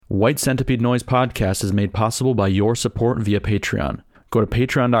White Centipede Noise Podcast is made possible by your support via Patreon. Go to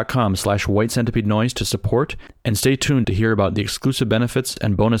patreon.com/White Centipede Noise to support, and stay tuned to hear about the exclusive benefits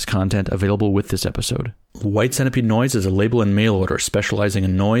and bonus content available with this episode. White Centipede Noise is a label and mail order specializing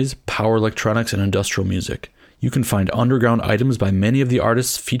in noise, power electronics, and industrial music. You can find underground items by many of the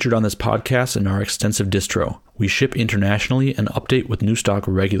artists featured on this podcast in our extensive distro. We ship internationally and update with new stock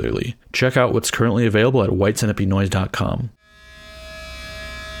regularly. Check out what's currently available at whitecentipedenoise.com.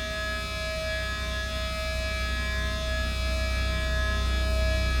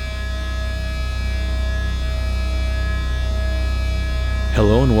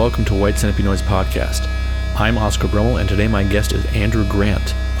 Hello and welcome to White Centipede Noise Podcast. I'm Oscar Brummel, and today my guest is Andrew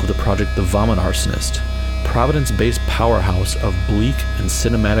Grant of the project The Vomit Arsonist, Providence-based powerhouse of bleak and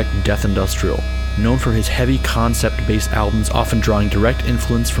cinematic death industrial, known for his heavy concept-based albums often drawing direct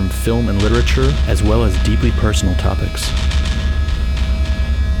influence from film and literature, as well as deeply personal topics.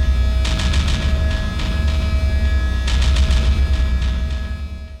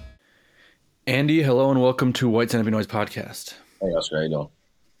 Andy, hello and welcome to White Centipede Noise Podcast. Hey, Oscar, how you doing?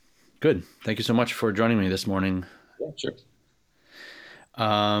 Good. Thank you so much for joining me this morning. Yeah, sure.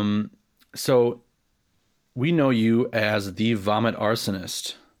 So we know you as the Vomit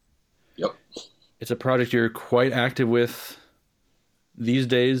Arsonist. Yep. It's a project you're quite active with these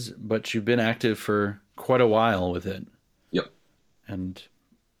days, but you've been active for quite a while with it. Yep. And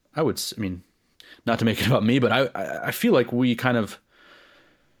not to make it about me, but I feel like we kind of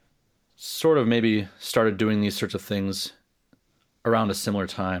sort of maybe started doing these sorts of things around a similar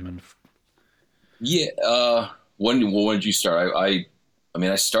time. And when did you start? I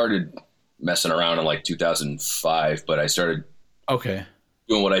started messing around in like 2005, but I started doing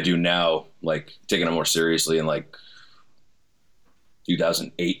what I do now, like taking it more seriously in like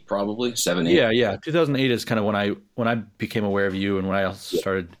 2008, probably 7, 8. Yeah. 2008 is kind of when I became aware of you and when I also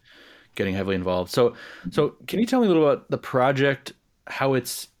started getting heavily involved. So can you tell me a little about the project, how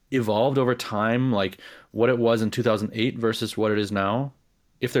it's evolved over time, like what it was in 2008 versus what it is now?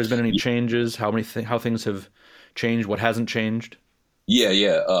 If there's been any changes, how things have changed, what hasn't changed? Yeah.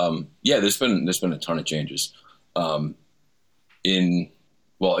 There's been a ton of changes. It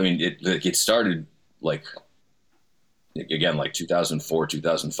started like 2004,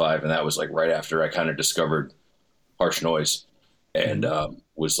 2005, and that was like right after I kind of discovered harsh noise, and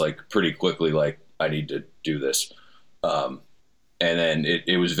was like pretty quickly like I need to do this. And then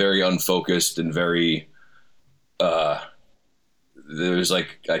it was very unfocused and very, there was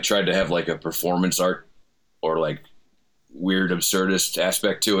like, I tried to have like a performance art or like weird absurdist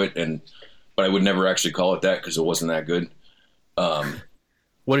aspect to it. But I would never actually call it that because it wasn't that good.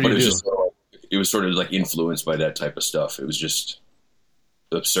 What did you do? It was sort of like influenced by that type of stuff. It was just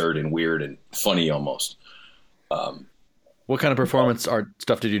absurd and weird and funny almost. What kind of performance art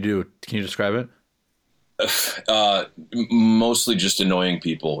stuff did you do? Can you describe it? Mostly just annoying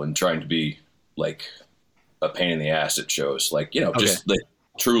people and trying to be like a pain in the ass at shows, like, just like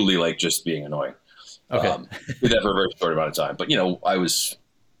truly like just being annoying. Did that for a very short amount of time, but I was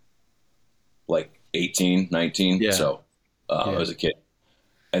like 18, 19. Yeah. So, I was a kid.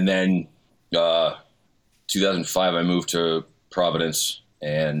 And then, 2005, I moved to Providence,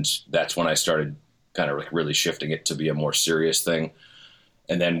 and that's when I started kind of like really shifting it to be a more serious thing.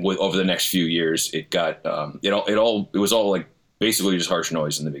 And then over the next few years, it got, it was all like basically just harsh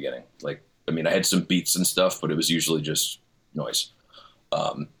noise in the beginning. Like, I had some beats and stuff, but it was usually just noise.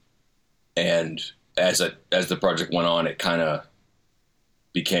 And as the project went on, it kind of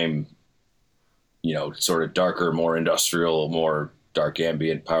became, sort of darker, more industrial, more dark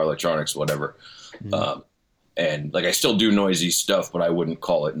ambient, power electronics, whatever. Mm-hmm. And like, I still do noisy stuff, but I wouldn't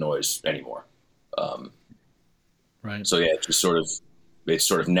call it noise anymore. Right. So yeah, it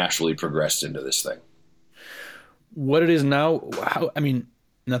sort of naturally progressed into this thing. What it is now,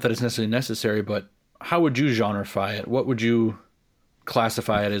 not that it's necessarily necessary, but how would you genreify it? What would you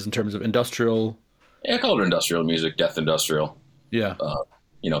classify it as in terms of industrial? Yeah, I call it industrial music, death industrial. Yeah.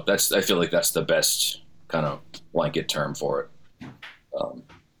 I feel like that's the best kind of blanket term for it.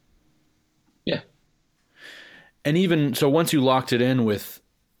 Yeah. And even, so once you locked it in with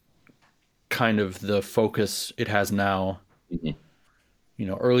kind of the focus it has now, mm-hmm.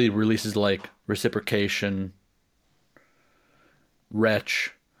 Early releases like Reciprocation,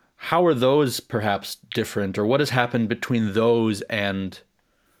 Wretch, how are those perhaps different, or what has happened between those and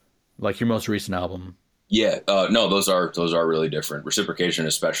like your most recent album? Yeah, no, those are really different. Reciprocation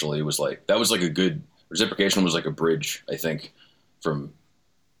especially was like Reciprocation was like a bridge, I think, from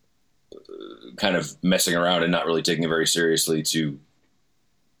kind of messing around and not really taking it very seriously to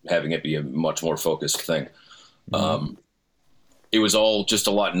having it be a much more focused thing. Mm-hmm. it was all just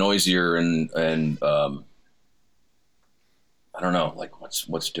a lot noisier and I don't know, like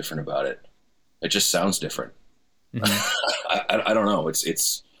what's different about it. It just sounds different. Mm-hmm. I don't know.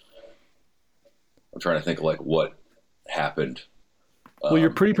 It's I'm trying to think of like what happened. Well, you're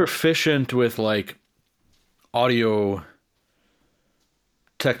pretty proficient with like audio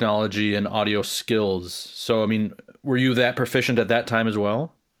technology and audio skills. So, I mean, were you that proficient at that time as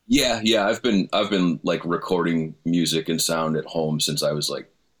well? Yeah. I've been like recording music and sound at home since I was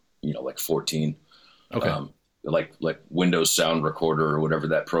like, like 14. Okay. Like Windows Sound Recorder or whatever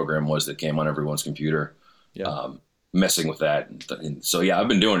that program was that came on everyone's computer. Yeah. Messing with that. And so, yeah, I've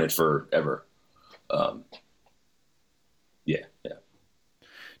been doing it forever. Yeah.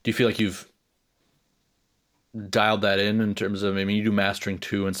 Do you feel like you've dialed that in terms of, I mean, you do mastering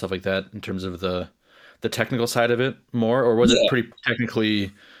too and stuff like that in terms of the technical side of it more, or was it pretty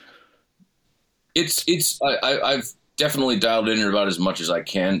technically? I've definitely dialed in about as much as I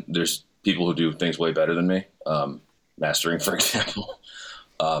can. There's people who do things way better than me. Mastering, for example.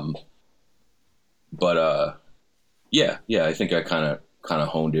 Yeah, I think I kind of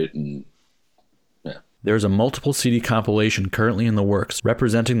honed it, and yeah. There's a multiple CD compilation currently in the works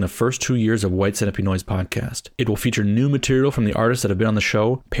representing the first 2 years of White Centipede Noise podcast. It will feature new material from the artists that have been on the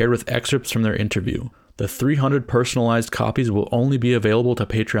show, paired with excerpts from their interview. The 300 personalized copies will only be available to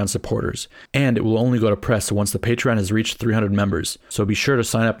Patreon supporters, and it will only go to press once the Patreon has reached 300 members, so be sure to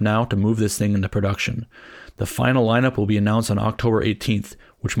sign up now to move this thing into production. The final lineup will be announced on October 18th,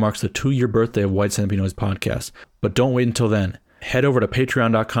 which marks the 2-year birthday of White Centipede Noise podcast. But don't wait until then. Head over to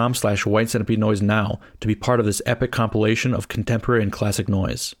patreon.com/White Centipede Noise now to be part of this epic compilation of contemporary and classic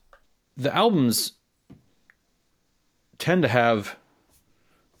noise. The albums tend to have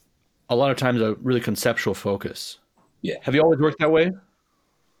a lot of times a really conceptual focus. Yeah. Have you always worked that way?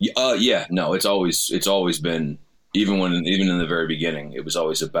 Yeah. No, it's always been, even in the very beginning, it was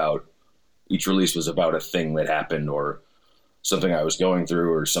always about, each release was about a thing that happened or something I was going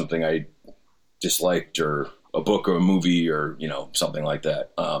through or something I disliked or a book or a movie or, something like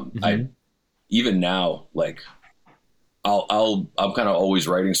that. I, even now, like I'm kind of always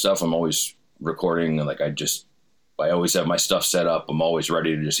writing stuff. I'm always recording, and like, I always have my stuff set up. I'm always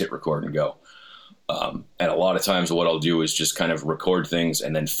ready to just hit record and go. And a lot of times what I'll do is just kind of record things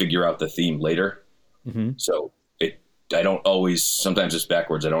and then figure out the theme later. Mm-hmm. So I don't always, sometimes it's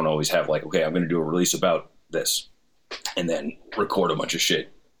backwards. I don't always have like, okay, I'm going to do a release about this and then record a bunch of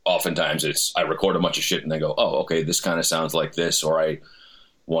shit. Oftentimes I record a bunch of shit and then go, oh, okay, this kind of sounds like this, or I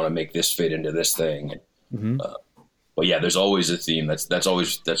want to make this fit into this thing. Mm-hmm. But yeah, there's always a theme. That's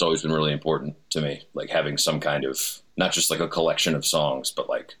always been really important to me. Like having some kind of, not just like a collection of songs, but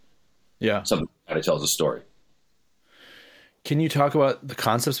like, something that kind of tells a story. Can you talk about the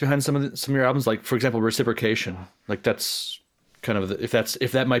concepts behind some of your albums? Like, for example, Reciprocation. Like that's kind of if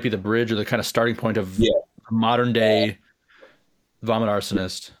that might be the bridge or the kind of starting point of modern day Vomit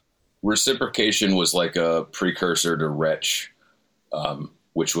Arsonist. Reciprocation was like a precursor to Wretch,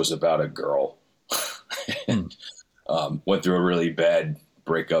 which was about a girl. And, went through a really bad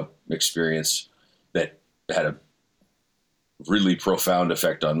breakup experience that had a really profound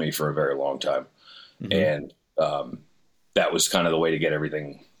effect on me for a very long time. Mm-hmm. And that was kind of the way to get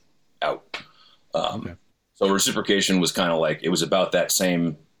everything out. Okay. So Reciprocation was kind of like, it was about that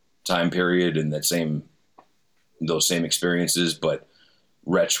same time period and those same experiences, but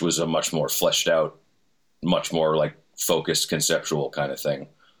Wretch was a much more fleshed out, much more like focused conceptual kind of thing.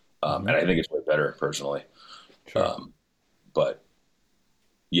 And I think it's way better personally. Sure. But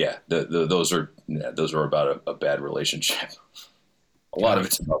yeah, those are about a bad relationship. A lot of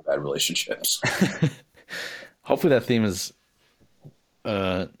it's about bad relationships. Hopefully that theme is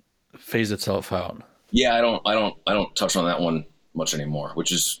phased itself out. Yeah, I don't touch on that one much anymore,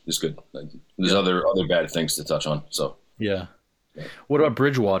 which is good. There's other bad things to touch on. So yeah. What about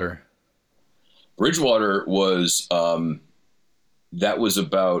Bridgewater? Bridgewater was that was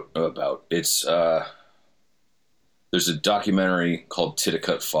about it's there's a documentary called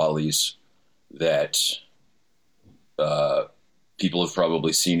Titicut Follies that people have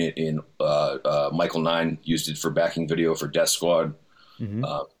probably seen it in. Michael Nine used it for backing video for Death Squad. Mm-hmm.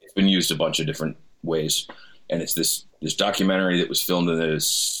 It's been used a bunch of different ways, and it's this documentary that was filmed in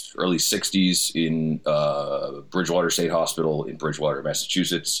the early 60s in Bridgewater State Hospital in Bridgewater,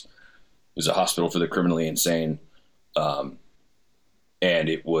 Massachusetts. It was a hospital for the criminally insane. And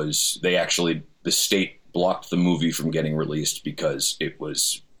the state blocked the movie from getting released because it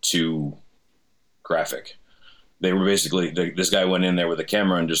was too graphic. They were basically, this guy went in there with a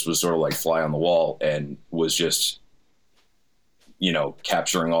camera and just was sort of like fly on the wall and was just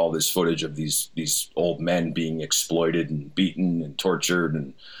capturing all this footage of these old men being exploited and beaten and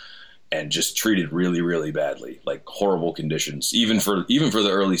tortured and just treated really, really badly, like horrible conditions. Even for the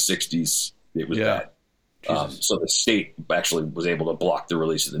early 60s, it was bad. So the state actually was able to block the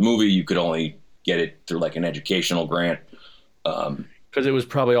release of the movie. You could only get it through like an educational grant. Because it was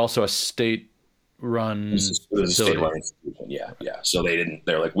probably also a state-run facility. Yeah. So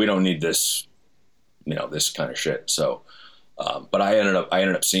they're like, we don't need this, this kind of shit. So, but I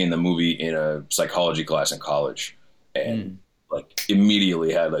ended up seeing the movie in a psychology class in college, and like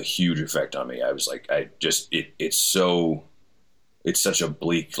immediately had a huge effect on me. I was like, it's such a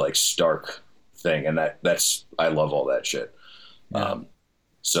bleak, like stark thing. And I love all that shit. Yeah.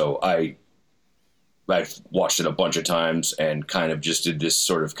 So I've watched it a bunch of times and kind of just did this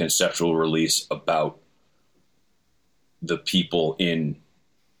sort of conceptual release about the people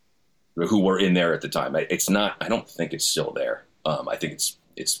who were in there at the time. I don't think it's still there. I think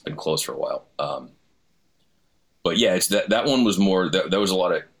it's been closed for a while. But yeah, it's that one was more, there was a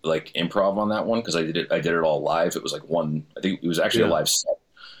lot of like improv on that one. Cause I did it all live. It was like I think it was actually a live set.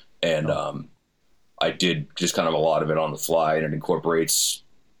 And, I did just kind of a lot of it on the fly, and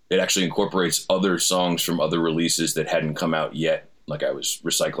it actually incorporates other songs from other releases that hadn't come out yet. Like I was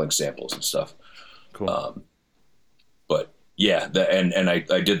recycling samples and stuff. Cool. But yeah,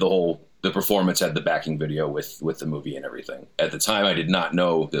 I did the performance had the backing video with the movie and everything. At the time, I did not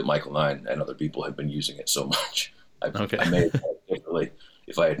know that Michael Nine and other people had been using it so much. I may have done it differently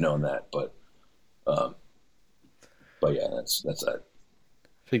if I had known that, but yeah, that's that.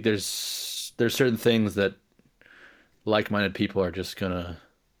 I think there's certain things that like-minded people are just gonna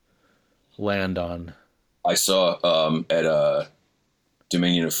land on. I saw at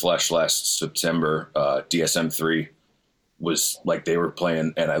Dominion of Flesh last September, DSM-3 was like, they were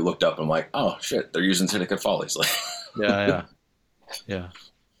playing, and I looked up and I'm like, oh shit, they're using Syndicate Follies. Like, yeah.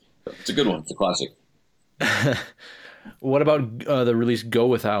 It's a good one. It's a classic. What about the release Go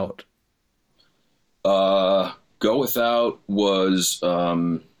Without? Go Without was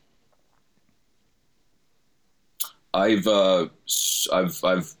I've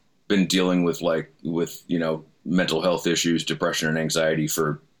been dealing with mental health issues, depression and anxiety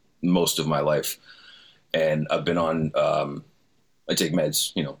for most of my life. And I've been on, I take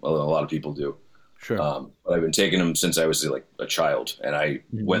meds, a lot of people do. Sure. But I've been taking them since I was like a child. And I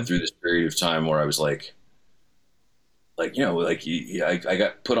went through this period of time where I was I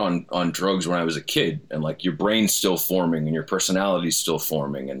got put on drugs when I was a kid, and like your brain's still forming and your personality's still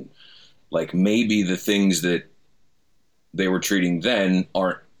forming. And like, maybe the things that they were treating then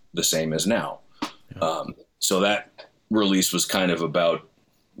aren't the same as now. Yeah. So that release was kind of about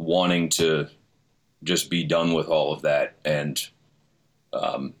wanting to just be done with all of that. And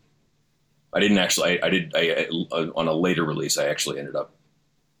on a later release, I actually ended up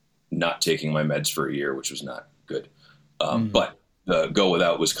not taking my meds for a year, which was not good. But the Go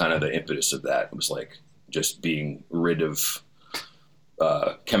Without was kind of the impetus of that. It was like just being rid of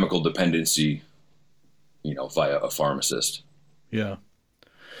chemical dependency, via a pharmacist. Yeah.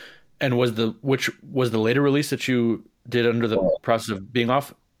 And which was the later release that you did under the process of being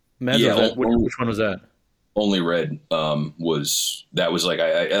off meds? Yeah. Which one was that? Only Red I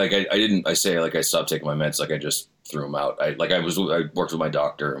stopped taking my meds. Like I just threw them out. I worked with my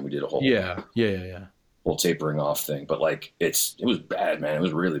doctor and we did a whole whole tapering off thing. But like it was bad, man. It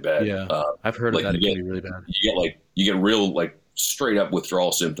was really bad. Yeah. I've heard of that. It can be really bad. You get real like straight up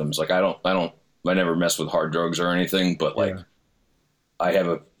withdrawal symptoms. Like I never mess with hard drugs or anything, but like I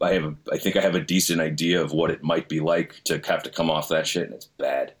think I have a decent idea of what it might be like to have to come off that shit, and it's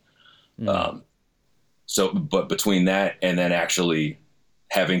bad. But between that and then actually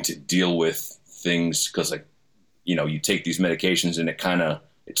having to deal with things, cause like, you take these medications and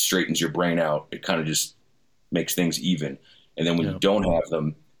it straightens your brain out. It kind of just makes things even. And then when you don't have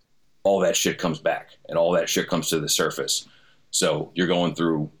them, all that shit comes back and all that shit comes to the surface. So you're going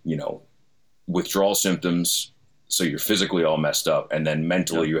through, withdrawal symptoms. So you're physically all messed up. And then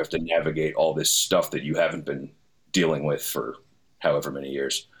mentally you have to navigate all this stuff that you haven't been dealing with for however many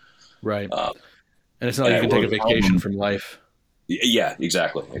years. Right. And it's not like you can take a vacation from life. Yeah,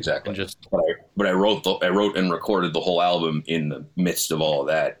 exactly. And but I wrote and recorded the whole album in the midst of all of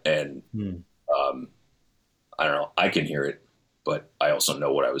that. And I don't know, I can hear it, but I also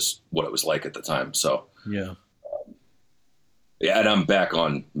know what it was like at the time. So yeah. And I'm back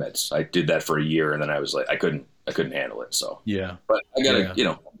on meds. I did that for a year, and then I was like, I couldn't handle it. So yeah, but I got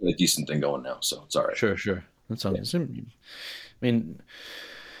a decent thing going now, so it's all right. Sure. That sounds. I mean,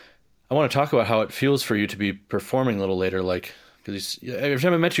 I want to talk about how it feels for you to be performing a little later, like because every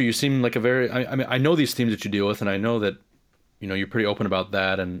time I met you, you seem like a very. I mean, I know these themes that you deal with, and I know that you're pretty open about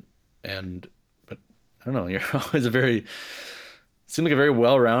that, but I don't know, you're always seem like a very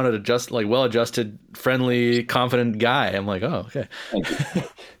well-rounded, well-adjusted, friendly, confident guy. I'm like, oh, okay. Thank you.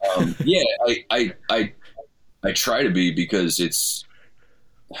 Yeah, I try to be, because it's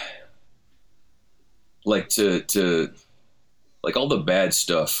like to like all the bad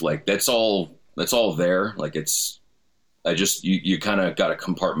stuff, like that's all there. Like you kind of got to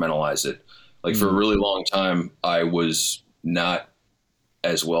compartmentalize it. Like for a really long time, I was not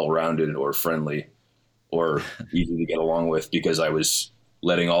as well-rounded or friendly or easy to get along with, because I was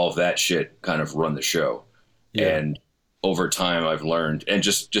letting all of that shit kind of run the show. Yeah. And over time I've learned, and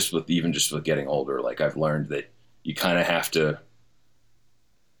just with getting older, like I've learned that you kind of have to,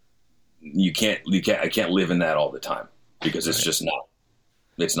 I can't live in that all the time, because it's just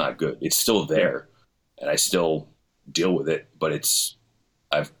it's not good. It's still there, and I still deal with it, but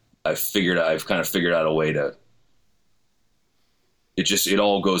I've kind of figured out a way to, it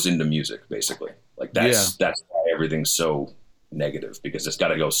all goes into music, basically. Like that's why everything's so negative, because it's got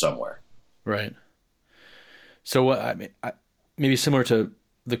to go somewhere. Right. So I mean, maybe similar to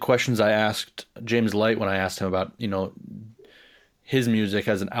the questions I asked James Light when I asked him about, his music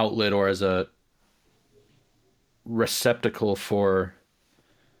as an outlet or as a receptacle for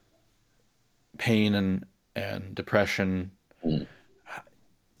pain and depression.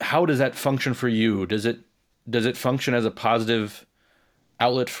 How does that function for you? Does it function as a positive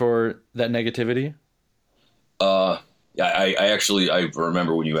outlet for that negativity? Yeah, I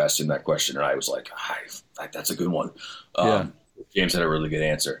remember when you asked him that question, and I was like, that's a good one. James had a really good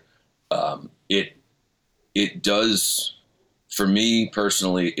answer. It does, for me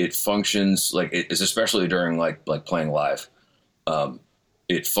personally, it functions like it's especially during like playing live.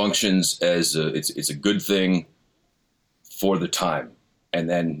 It functions as it's a good thing for the time. And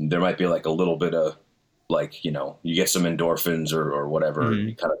then there might be like a little bit of like, you get some endorphins or whatever,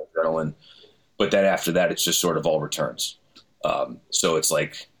 kind of adrenaline. But then after that, it's just sort of all returns. So it's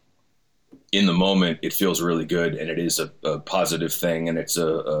like in the moment, it feels really good, and it is a positive thing, and it's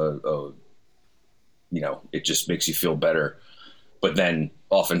it just makes you feel better. But then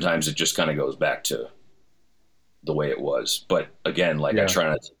oftentimes it just kind of goes back to the way it was. But again, I try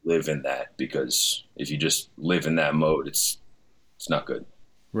not to live in that, because if you just live in that mode, it's not good.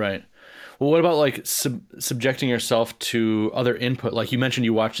 Right. Well, what about like subjecting yourself to other input? Like you mentioned,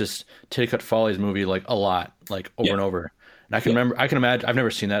 you watch this Tittycut Follies movie like a lot, like over and over. And I can imagine, I've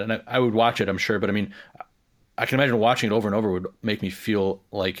never seen that, and I would watch it, I'm sure. But I mean, I can imagine watching it over and over would make me feel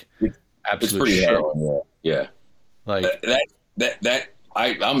like absolute it's pretty shit. Harrowing, yeah. Like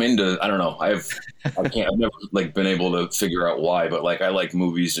I'm into, I don't know. I've never like been able to figure out why, but like I like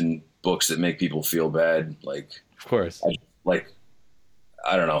movies and books that make people feel bad. Like, of course.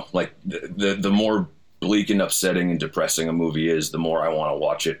 I don't know, like the more bleak and upsetting and depressing a movie is, the more I want to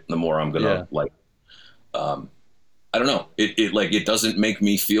watch it, the more I'm gonna I don't know. It doesn't make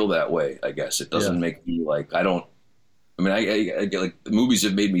me feel that way. I guess it doesn't make me like, I get like the movies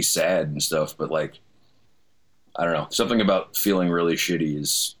have made me sad and stuff, but like, I don't know, something about feeling really shitty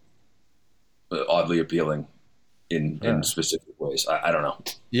is oddly appealing in specific ways. I don't know.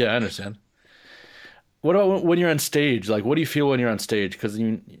 Yeah, I understand. What about when you're on stage? Like, what do you feel when you're on stage? Because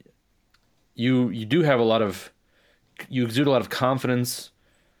you do have you exude a lot of confidence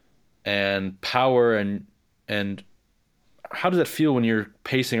and power, and how does that feel when you're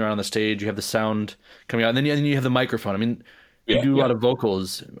pacing around the stage? You have the sound coming out, and then you have the microphone. I mean, you do a lot of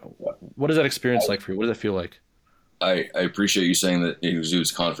vocals. What is that experience like for you? What does that feel like? I appreciate you saying that it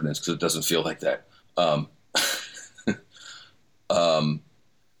exudes confidence, because it doesn't feel like that.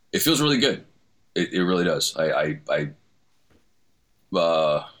 It feels really good. It really does. I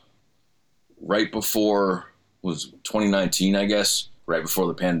right before, was 2019, I guess, right before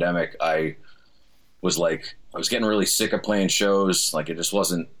the pandemic, I was getting really sick of playing shows. Like it just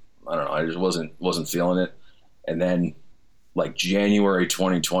wasn't, I don't know, I just wasn't feeling it. And then like January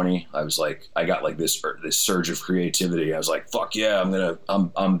 2020, I was like, I got like this surge of creativity. I was like, fuck yeah, I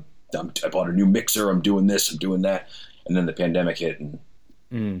bought a new mixer. I'm doing this, I'm doing that. And then the pandemic hit, and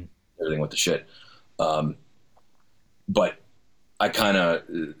everything went to shit. But I kind of,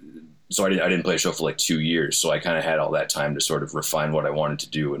 so I didn't play a show for like 2 years. So I kind of had all that time to sort of refine what I wanted to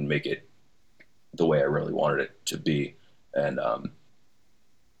do and make it the way I really wanted it to be. And,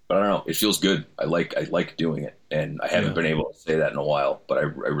 but I don't know, it feels good. I like doing it, and I haven't been able to say that in a while, but I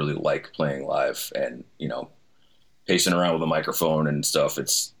really like playing live, and, pacing around with a microphone and stuff.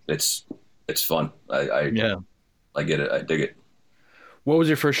 It's fun. I get it. I dig it. What was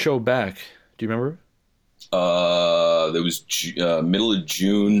your first show back? Do you remember? It was middle of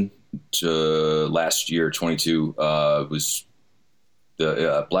June to last year, 22. It was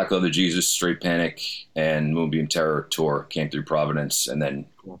the Black Leather Jesus, Straight Panic, and Moonbeam Terror tour came through Providence, and then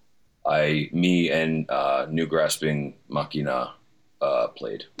Cool. me and New Grasping Machina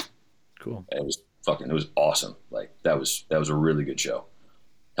played. Cool. And it was awesome. Like that was a really good show.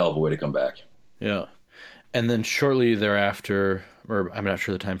 Hell of a way to come back. Yeah. And then shortly thereafter, or I'm not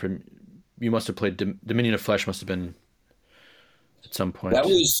sure the time frame, you must have played Dominion of Flesh. Must have been at some point. That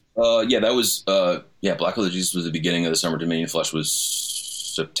was Black Leather Jesus was the beginning of the summer. Dominion of Flesh was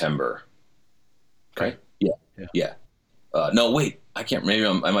September. Okay. Right? Yeah. No, wait. I can't. Maybe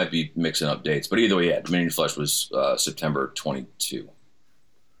I might be mixing up dates. But either way, yeah, Dominion of Flesh was September 22,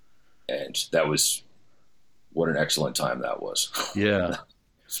 and that was what an excellent time that was. Yeah.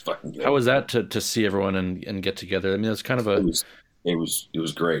 It's fucking good. How was that to see everyone and get together? I mean, it's kind of a. It was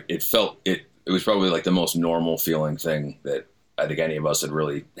great. It was probably like the most normal feeling thing that I think any of us had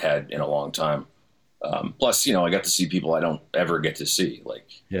really had in a long time. Plus, I got to see people I don't ever get to see. Like,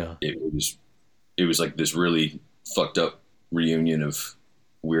 yeah, it was like this really fucked up reunion of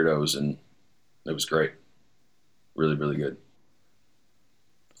weirdos, and it was great. Really, really good.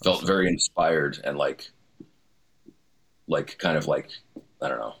 Felt very inspired and like kind of like, I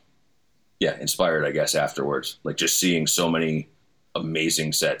don't know. Yeah, inspired, I guess, afterwards. Like just seeing so many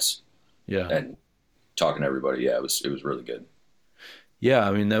amazing sets. Yeah. And talking to everybody. Yeah, it was really good. Yeah,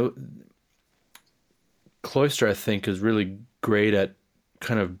 I mean, Cloister, I think, is really great at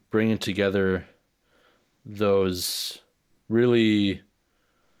kind of bringing together those really.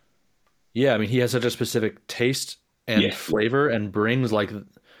 Yeah, I mean, he has such a specific taste and flavor, and brings like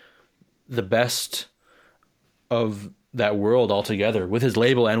the best of that world all together with his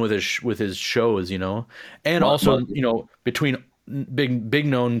label and with his shows, and also between big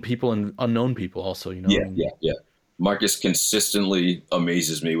known people and unknown people also, Yeah. Marcus consistently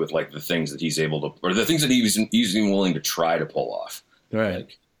amazes me with like the things that he's able to, or the things that he's even willing to try to pull off. Right.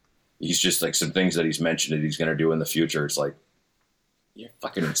 Like, he's just like some things that he's mentioned that he's going to do in the future. It's like, you're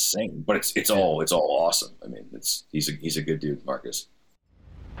fucking insane, but it's all awesome. I mean, he's a good dude, Marcus.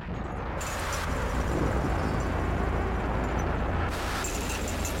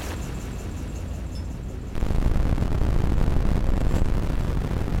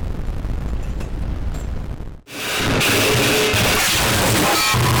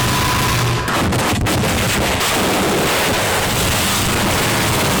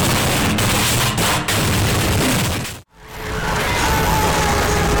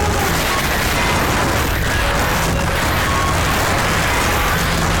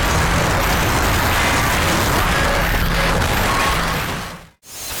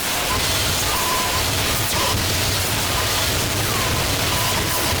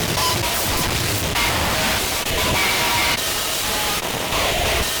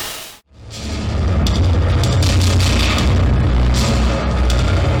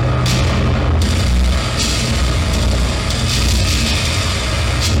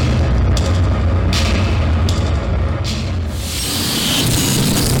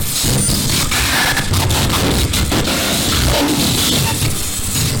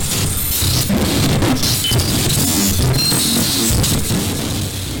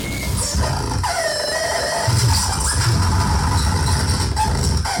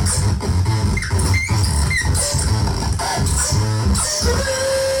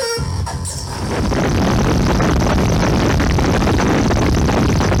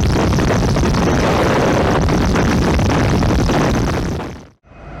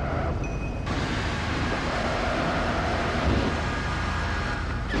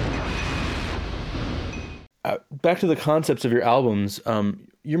 Back to the concepts of your albums.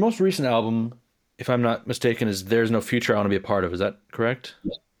 Your most recent album, if I'm not mistaken, is "There's No Future I Want to Be a Part of." Is that correct?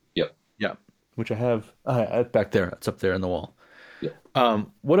 Yep. Yeah. Which I have back there. It's up there on the wall. Yeah.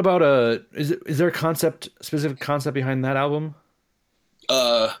 What about is there a specific concept behind that album?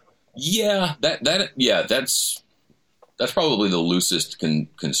 Yeah. That's probably the loosest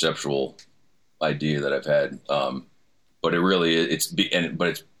conceptual idea that I've had. But it really it's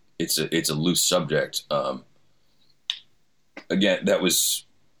a loose subject. Again, that was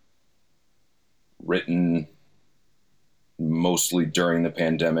written mostly during the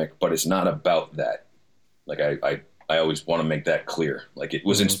pandemic, but it's not about that. Like I always want to make that clear. Like it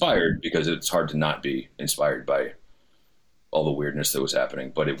was inspired because it's hard to not be inspired by all the weirdness that was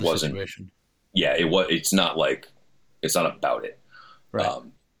happening, but it wasn't. Situation. Yeah, it's not about it. Right.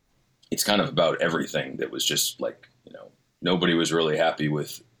 It's kind of about everything that was just like, nobody was really happy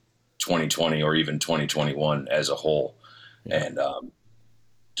with 2020 or even 2021 as a whole. Yeah. And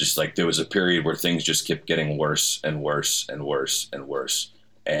just like there was a period where things just kept getting worse and worse and worse and worse.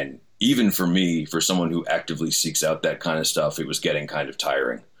 And even for me, for someone who actively seeks out that kind of stuff, it was getting kind of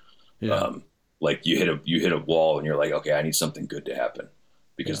tiring. Yeah. Like you hit a wall and you're like, okay, I need something good to happen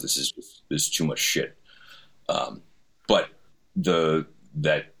because this is too much shit. But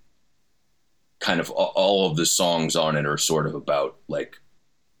that kind of all of the songs on it are sort of about like,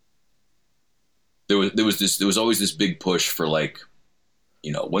 there was always this big push for like,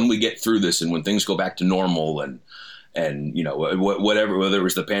 you know, when we get through this and when things go back to normal and you know, whatever, whether it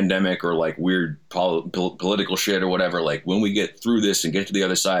was the pandemic or like weird political shit or whatever, like when we get through this and get to the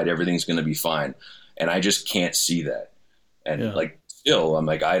other side, everything's going to be fine. And I just can't see that. And like, still, I'm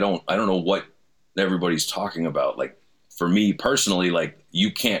like, I don't know what everybody's talking about. Like for me personally, like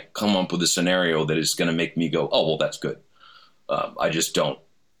you can't come up with a scenario that is going to make me go, oh, well, that's good. I just don't,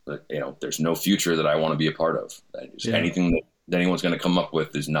 you know, there's no future that I want to be a part of. Anything that anyone's going to come up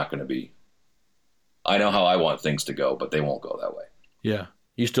with is not going to be, I know how I want things to go, but they won't go that way. Yeah.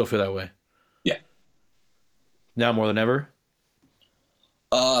 You still feel that way? Yeah. Now more than ever?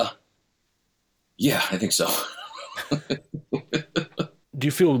 Yeah, I think so. Do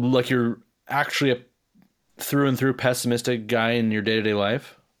you feel like you're actually a through and through pessimistic guy in your day-to-day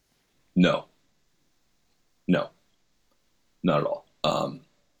life? No, not at all.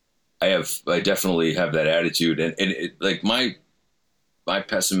 I definitely have that attitude, and it, like my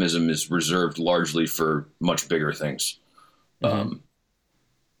pessimism is reserved largely for much bigger things. Mm-hmm.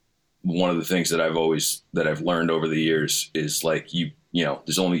 One of the things that I've learned over the years is like, you know,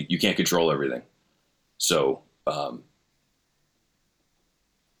 you can't control everything. So,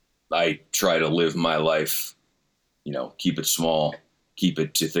 I try to live my life, you know, keep it small, keep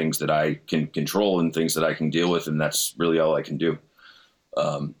it to things that I can control and things that I can deal with. And that's really all I can do.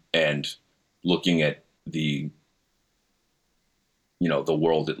 And looking at the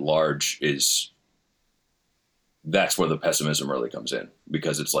world at large that's where the pessimism really comes in,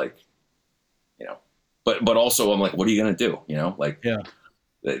 because it's like, you know, but also I'm like, what are you going to do? You know, like, you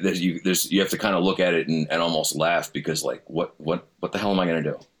have to kind of look at it and almost laugh, because like, what the hell am I going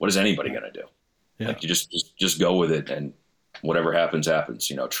to do? What is anybody going to do? Yeah. Like, you just go with it, and whatever happens,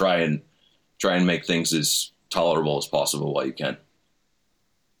 you know, try and make things as tolerable as possible while you can.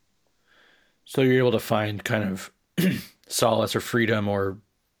 So you're able to find kind of solace or freedom or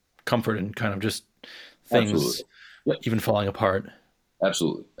comfort in kind of just things, even falling apart.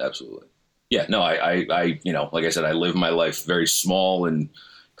 Absolutely. Yeah, no, I, you know, like I said, I live my life very small and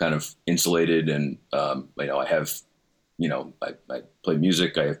kind of insulated, and, you know, I have, you know, I play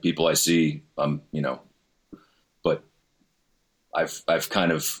music, I have people I see, you know, but I've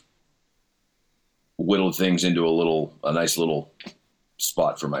kind of whittled things into a nice little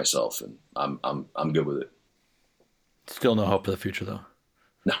spot for myself, and I'm good with it. Still no hope for the future, though.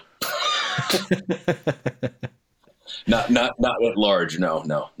 No. not at large. No,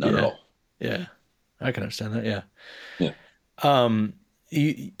 not at all. Yeah, I can understand that.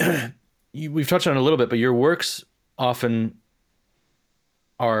 Yeah. We've touched on it a little bit, but your works often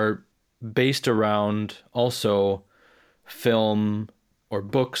are based around also film or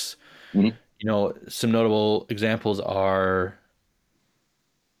books. Mm-hmm. You know, some notable examples are,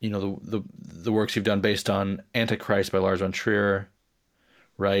 you know, the works you've done based on Antichrist by Lars von Trier,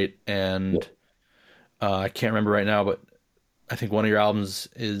 right? And I can't remember right now, but I think one of your albums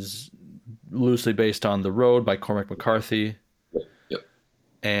is loosely based on The Road by Cormac McCarthy. Yep.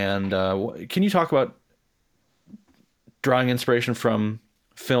 And can you talk about drawing inspiration from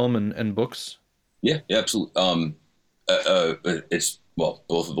film and books? Yeah, absolutely. It's, well,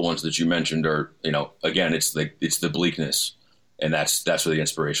 both of the ones that you mentioned are, you know, again, it's the bleakness, and that's where the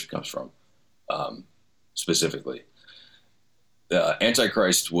inspiration comes from, specifically.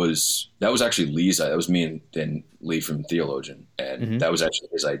 Antichrist was actually Lee's. That was me and Lee from Theologian, and mm-hmm. that was actually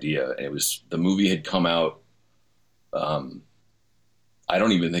his idea. And the movie had come out. I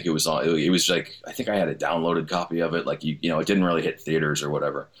don't even think it was on. It was like, I think I had a downloaded copy of it. Like, you know, it didn't really hit theaters or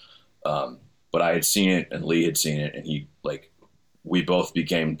whatever. But I had seen it, and Lee had seen it, and we both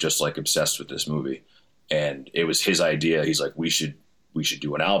became just like obsessed with this movie. And it was his idea. He's like, we should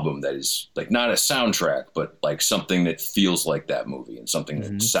do an album that is like not a soundtrack, but like something that feels like that movie, and something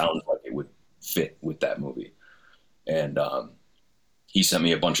mm-hmm. that sounds like it would fit with that movie. And he sent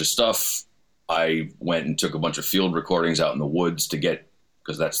me a bunch of stuff. I went and took a bunch of field recordings out in the woods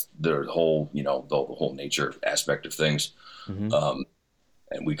because that's the whole, you know, the whole nature aspect of things. Mm-hmm.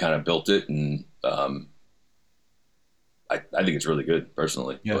 And we kind of built it, and I think it's really good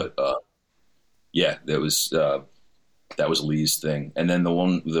personally. Yeah. But yeah, that was Lee's thing. And then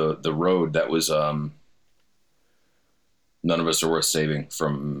the Road, that was None of Us Are Worth Saving,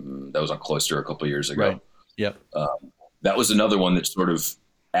 that was on Cloister a couple of years ago. Right. Yep. That was another one that sort of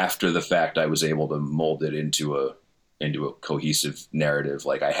after the fact, I was able to mold it into a cohesive narrative.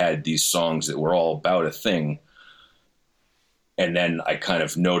 Like I had these songs that were all about a thing, and then I kind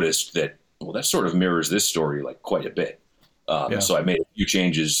of noticed that, well, that sort of mirrors this story like quite a bit. So I made a few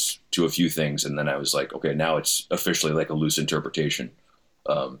changes to a few things, and then I was like, okay, now it's officially like a loose interpretation.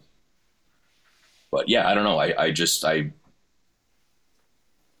 But yeah, I don't know.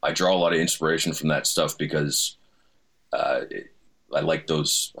 I draw a lot of inspiration from that stuff because I like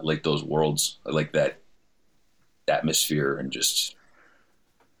those worlds. I like that atmosphere and just,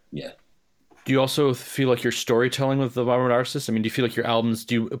 yeah. Do you also feel like you're storytelling with the Vibrant Artist? I mean, do you feel like your albums,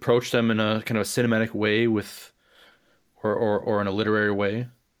 do you approach them in a kind of a cinematic way or in a literary way?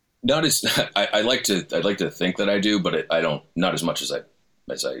 Not as I like to think that I do, but I don't, not as much as I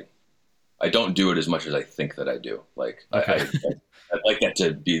don't do it as much as I think that I do. Like Okay. I'd like that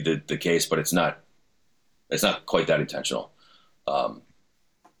to be the case, but it's not quite that intentional.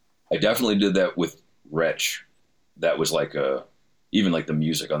 I definitely did that with Wretch. That was like even like the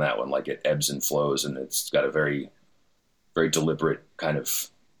music on that one, like it ebbs and flows, and it's got a very, very deliberate kind of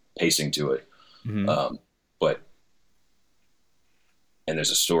pacing to it. Mm-hmm. And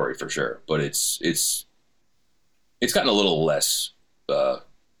there's a story for sure, but it's gotten a little less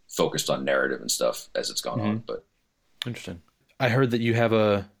focused on narrative and stuff as it's gone on. But interesting. I heard that you have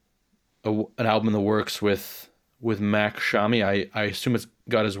an album in the works with Mac Shami. I assume it's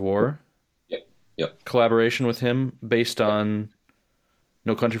God Is War. Yep. Collaboration with him based on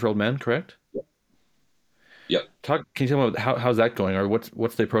No Country for Old Men, correct? Yep. Can you tell me about how's that going, or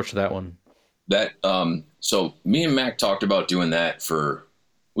what's the approach to that one? That so me and Mac talked about doing that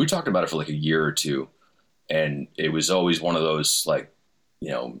we talked about it for like a year or two, and it was always one of those like,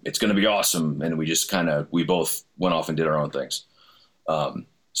 it's going to be awesome, and we both went off and did our own things.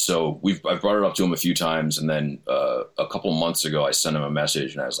 So I've brought it up to him a few times, and then a couple months ago I sent him a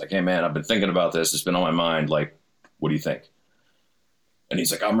message and I was like, hey man, I've been thinking about this. It's been on my mind. Like, what do you think? And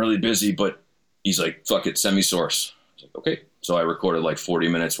he's like, I'm really busy, but he's like, fuck it, send me source. I was like, okay. So I recorded like 40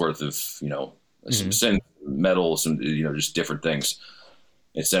 minutes worth of, some synth, metal, some, just different things,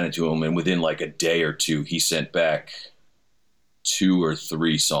 and sent it to him. And within like a day or two, he sent back 2 or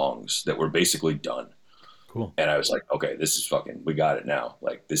 3 songs that were basically done. Cool. And I was like, okay, this is we got it now.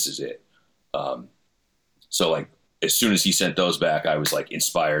 Like, this is it. So like, as soon as he sent those back, I was like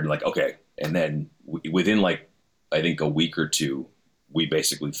inspired, like, okay. And then within like, I think a week or two, we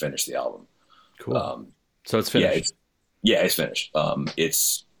basically finished the album. Cool. So it's finished. Yeah, it's finished.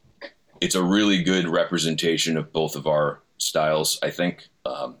 It's a really good representation of both of our styles, I think,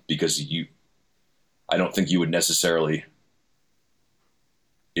 because I don't think you would necessarily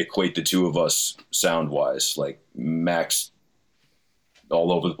equate the two of us sound wise. Like Mac's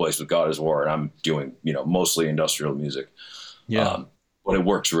all over the place with God Is War, and I'm doing, mostly industrial music. Yeah. But it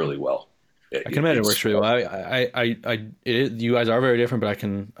works really well. I can imagine it works really well. You guys are very different, but I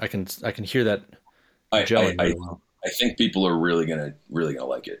can hear that. I think people are really gonna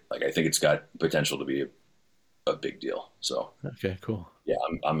like it. Like, I think it's got potential to be a big deal. So okay, cool. Yeah,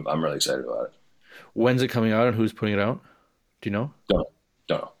 I'm really excited about it. When's it coming out, and who's putting it out? Do you know? Don't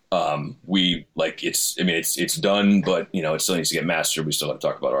know. It's done, but it still needs to get mastered. We still have to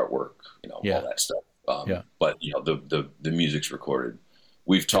talk about artwork, all that stuff. But the music's recorded.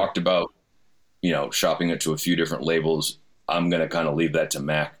 We've talked about shopping it to a few different labels. I'm gonna kind of leave that to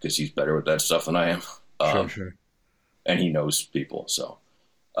Mac because he's better with that stuff than I am. Sure. And he knows people, so.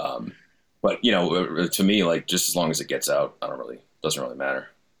 But to me, like, just as long as it gets out, doesn't really matter.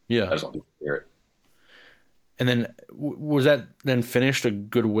 Yeah, I just want people to hear it. And then was that then finished a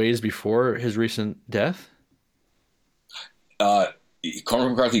good ways before his recent death? Cormac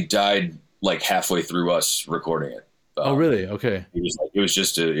McCarthy died like halfway through us recording it. Oh, really? Okay. It was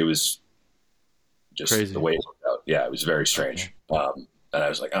just crazy. The way it worked out. Yeah, it was very strange. Okay. And I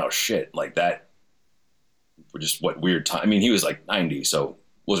was like, oh shit, like that. Just what weird time. I mean, he was like 90, so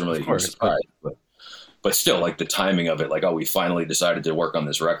wasn't really a huge surprise. But still, like the timing of it, like, oh, we finally decided to work on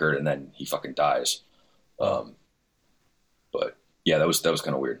this record, and then he fucking dies. But yeah, that was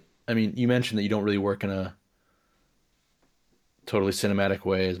kind of weird. I mean, you mentioned that you don't really work in a totally cinematic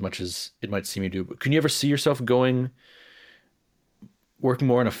way as much as it might seem you do. But can you ever see yourself working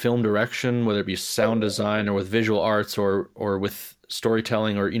more in a film direction, whether it be sound design or with visual arts or with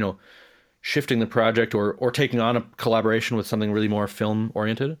storytelling, or shifting the project or taking on a collaboration with something really more film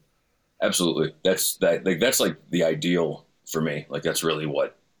oriented? Absolutely. That's like the ideal for me. Like, that's really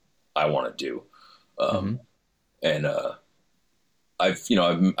what I want to do. And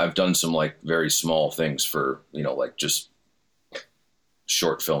I've done some like very small things for, like just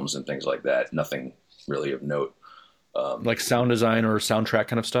short films and things like that. Nothing really of note. Like sound design or soundtrack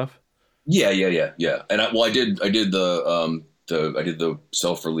kind of stuff? Yeah. And I did the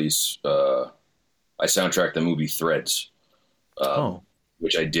self-release. I soundtracked the movie Threads, Oh,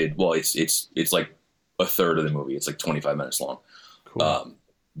 which I did. Well, it's like a third of the movie. It's like 25 minutes long. cool.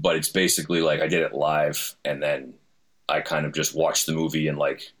 But it's basically like I did it live, and then I kind of just watched the movie and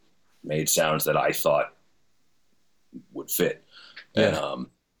like made sounds that I thought would fit. Yeah. And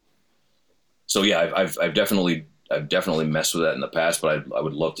so yeah, I've definitely messed with that in the past, but I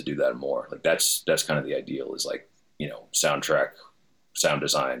would love to do that more. Like that's kind of the ideal, is like, you know, soundtrack, sound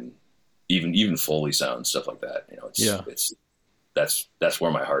design, even Foley sound, stuff like that. You know, it's that's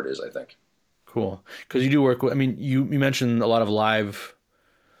where my heart is, I think. Cool. Because you do work with, I mean, you mentioned a lot of live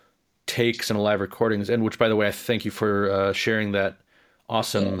takes and live recordings, and which, by the way, I thank you for sharing that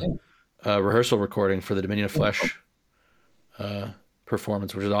awesome rehearsal recording for the Dominion of Flesh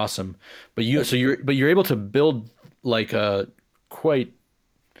performance, which is awesome. But you're able to build like a quite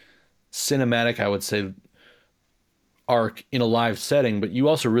cinematic, I would say, arc in a live setting, but you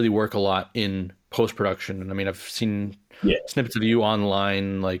also really work a lot in post production. And I mean, I've seen snippets of you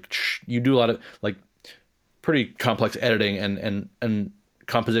online. Like you do a lot of like pretty complex editing and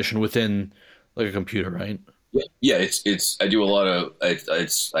composition within like a computer, right? Yeah. It's I do a lot of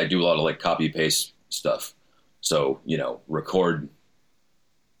I do a lot of like copy paste stuff. So, you know, record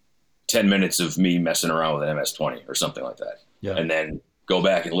 10 minutes of me messing around with an MS-20 or something like that. Yeah. And then go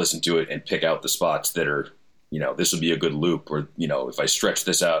back and listen to it and pick out the spots that are, you know, this would be a good loop, or, you know, if I stretch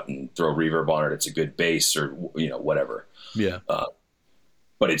this out and throw reverb on it, it's a good bass, or, you know, whatever. Yeah.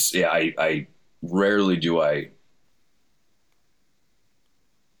 But it's, yeah, I rarely do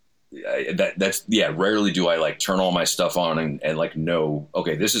rarely do I like turn all my stuff on and like know,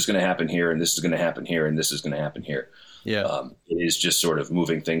 okay, this is going to happen here, and this is going to happen here, and this is going to happen here. Yeah. It is just sort of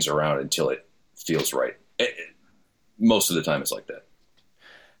moving things around until it feels right. Most of the time it's like that.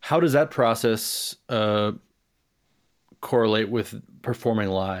 How does that process correlate with performing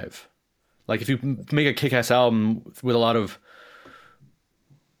live? Like if you make a kick-ass album with a lot of,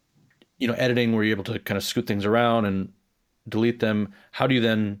 you know, editing where you're able to kind of scoot things around and delete them, how do you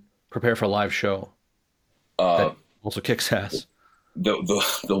then prepare for a live show that also kicks ass? The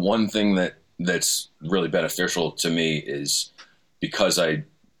one thing that's really beneficial to me is because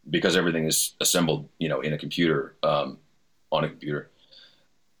everything is assembled, you know, in a computer, on a computer,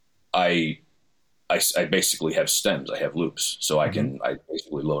 I basically have stems. I have loops, so I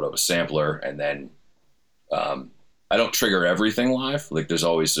basically load up a sampler, and then I don't trigger everything live. Like there's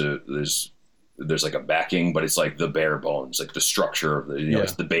always there's like a backing, but it's like the bare bones, like the structure of the, you know,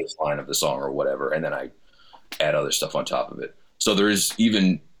 it's the bass line of the song or whatever, and then I add other stuff on top of it. So there is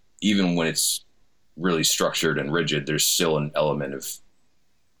even when it's really structured and rigid, there's still an element of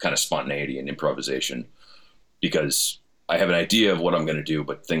kind of spontaneity and improvisation, because I have an idea of what I'm going to do,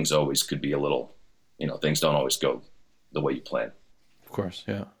 but things always could be a little, you know, things don't always go the way you plan. Of course,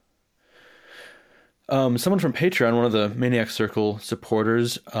 yeah. Someone from Patreon, one of the Maniac Circle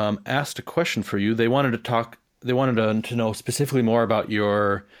supporters, asked a question for you. They wanted to know specifically more about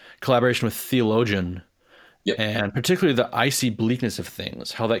your collaboration with Theologian, and particularly the icy bleakness of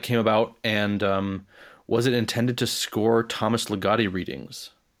things, how that came about, and was it intended to score Thomas Ligotti readings?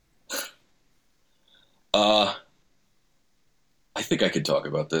 I think I could talk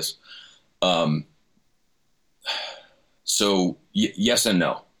about this. So yes and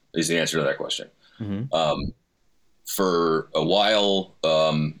no is the answer to that question. Mm-hmm. For a while,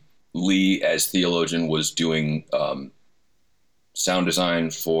 Lee, as Theologian, was doing sound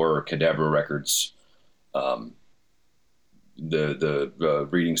design for Cadabra Records, the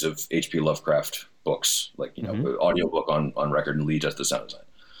readings of H.P. Lovecraft books, like, you know, mm-hmm. audiobook on record, and Lee does the sound design.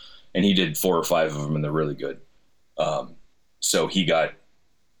 And he did 4 or 5 of them, and they're really good. So he got,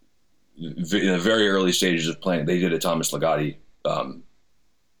 in the very early stages of planning, they did a Thomas Ligotti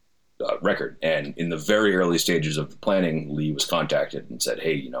record. And in the very early stages of the planning, Lee was contacted and said,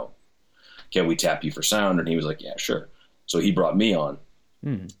 hey, you know, can we tap you for sound? And he was like, yeah, sure. So he brought me on,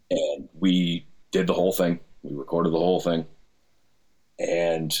 and we did the whole thing. We recorded the whole thing.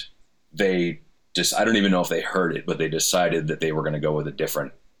 And they just, I don't even know if they heard it, but they decided that they were going to go with a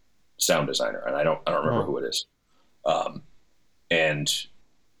different sound designer. And I don't remember who it is. And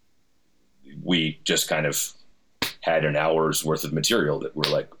we just kind of had an hour's worth of material that we're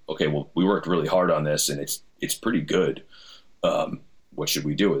like, okay, well, we worked really hard on this, and it's pretty good. What should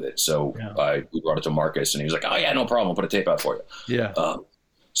we do with it? So we brought it to Marcus, and he was like, oh yeah, no problem. I'll put a tape out for you. Yeah.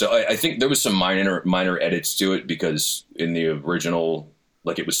 So I think there was some minor edits to it, because in the original,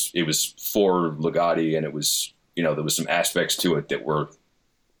 like it was for Ligotti, and it was, you know, there was some aspects to it that were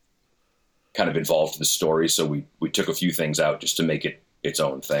kind of involved the story. So we took a few things out just to make it its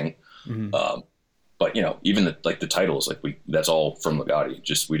own thing. Mm-hmm. But even the titles, that's all from Legati.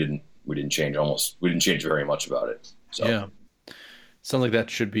 Just we didn't change very much about it. So yeah, sounds like that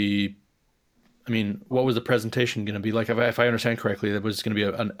should be. I mean, what was the presentation going to be like? If I understand correctly, that was going to be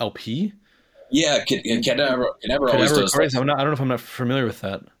an LP. Yeah, Cadaver always does. I don't know if I'm not familiar with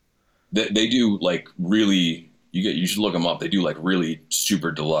that. They do really. You should look them up. They do really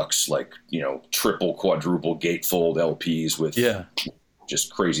super deluxe, triple, quadruple gatefold LPs with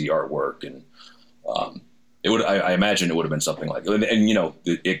just crazy artwork, and I imagine it would have been something like. And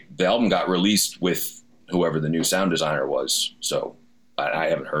the album got released with whoever the new sound designer was. So I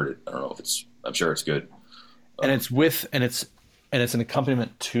haven't heard it. I don't know if it's. I'm sure it's good. And it's an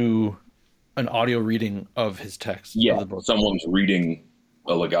accompaniment to an audio reading of his text. Yeah, someone's reading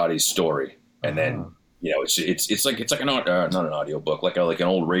a Legati story, and then. It's like not an audio book, like an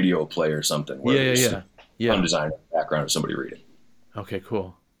old radio play or something. Where Yeah. Undesigned background of somebody reading. Okay,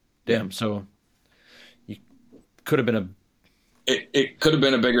 cool. Damn. So you could have been It could have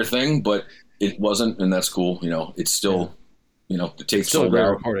been a bigger thing, but it wasn't, and that's cool. It's still, the tape's still a sold great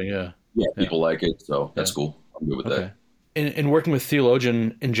out. recording. Yeah. Yeah, people like it, so that's cool. I'm good with that. In working with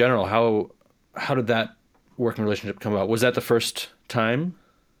Theologian in general, how did that working relationship come about? Was that the first time?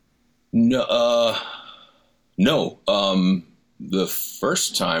 No. No, the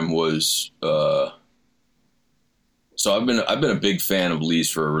first time was, so I've been a big fan of Lee's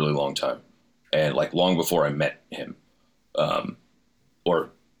for a really long time, and long before I met him,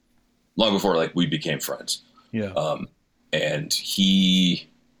 or long before we became friends. Yeah. And he,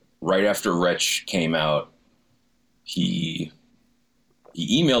 right after Wretch came out, he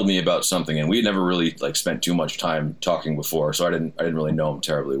emailed me about something, and we had never really spent too much time talking before, so I didn't really know him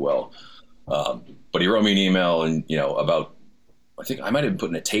terribly well. But he wrote me an email and, about, I think I might have put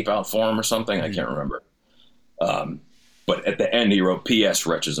in a tape out for him or something. I can't remember. But at the end he wrote, P.S.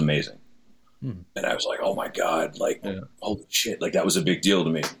 Wretch is amazing. And I was like, oh my God, holy shit. That was a big deal to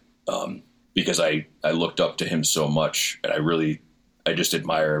me. Because I looked up to him so much, and I just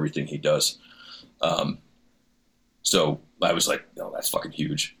admire everything he does. So I was like, no, that's fucking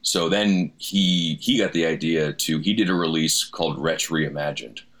huge. So then he got the idea he did a release called Wretch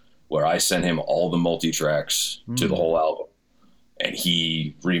Reimagined, where I sent him all the multi-tracks to the whole album, and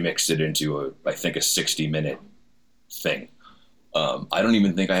he remixed it into I think a 60-minute thing. I don't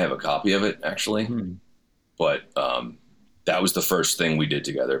even think I have a copy of it actually, but that was the first thing we did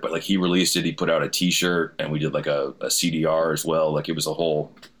together. But he released it, he put out a T-shirt, and we did a CDR as well. It was a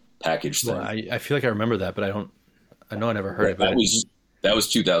whole package thing. Well, I feel like I remember that, but I know I never heard it. But that was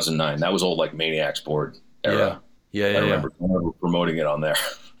 2009. That was old Maniac's board era. Yeah. I remember promoting it on there.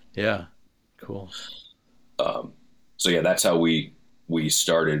 Yeah. Cool. So yeah, that's how we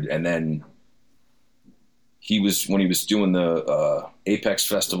started. And then when he was doing the Apex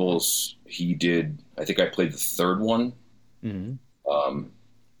festivals, I think I played the third one. Mm-hmm.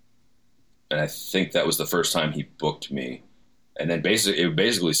 And I think that was the first time he booked me. And then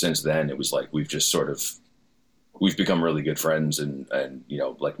basically since then it was we've just we've become really good friends, and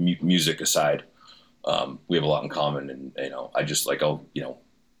music aside, we have a lot in common, and I just I'll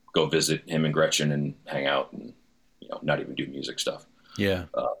go visit him and Gretchen and hang out, and not even do music stuff. Yeah.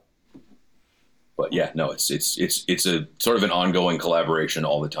 But yeah, no, it's a sort of an ongoing collaboration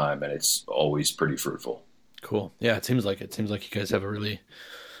all the time, and it's always pretty fruitful. Cool. Yeah, it seems like you guys have a really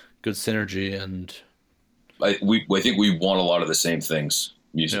good synergy, and I think we want a lot of the same things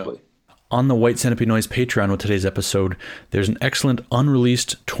musically. Yeah. On the White Centipede Noise Patreon with today's episode, there's an excellent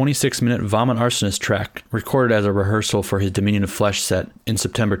unreleased 26-minute Vomit Arsonist track recorded as a rehearsal for his Dominion of Flesh set in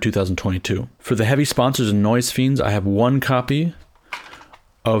September 2022. For the heavy sponsors and noise fiends, I have one copy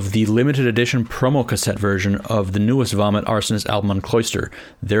of the limited edition promo cassette version of the newest Vomit Arsonist album on Cloister,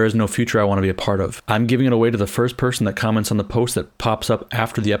 There Is No Future I Want to Be a Part Of. I'm giving it away to the first person that comments on the post that pops up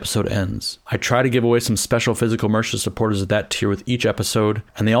after the episode ends. I try to give away some special physical merch to supporters of that tier with each episode,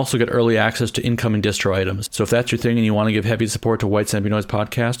 and they also get early access to incoming distro items. So if that's your thing and you want to give heavy support to White Centipede Noise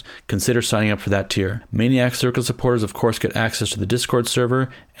Podcast, consider signing up for that tier. Maniac Circle supporters, of course, get access to the Discord server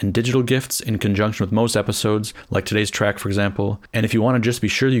and digital gifts in conjunction with most episodes, like today's track, for example. And if you want to just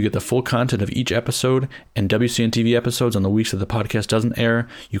be sure that you get the full content of each episode and WCN TV episodes on the weeks that the podcast doesn't air,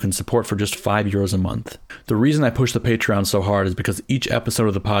 you can support for just €5 a month. The reason I push the Patreon so hard is because each episode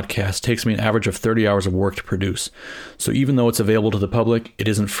of the podcast takes me an average of 30 hours of work to produce. So even though it's available to the public, it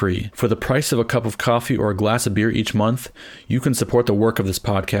isn't free. For the price of a cup of coffee or a glass of beer each month, you can support the work of this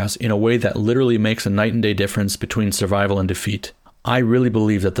podcast in a way that literally makes a night and day difference between survival and defeat. I really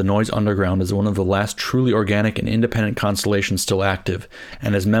believe that the Noise Underground is one of the last truly organic and independent constellations still active,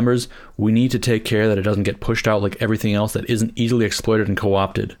 and as members, we need to take care that it doesn't get pushed out like everything else that isn't easily exploited and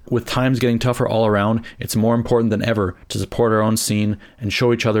co-opted. With times getting tougher all around, it's more important than ever to support our own scene and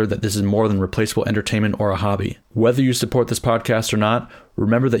show each other that this is more than replaceable entertainment or a hobby. Whether you support this podcast or not,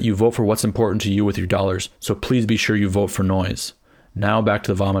 remember that you vote for what's important to you with your dollars, so please be sure you vote for Noise. Now back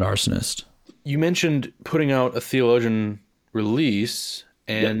to the Vomit Arsonist. You mentioned putting out a Theologian release,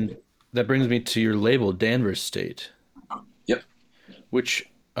 and that brings me to your label, Danvers State. Yep. Which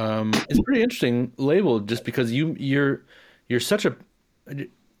is a pretty interesting label, just because you're such a, in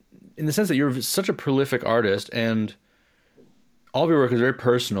the sense that you're such a prolific artist, and all of your work is very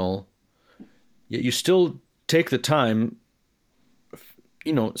personal, yet you still take the time,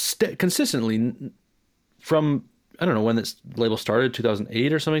 consistently from, I don't know when this label started,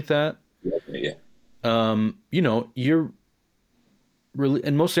 2008 or something like that. Yeah. You're really,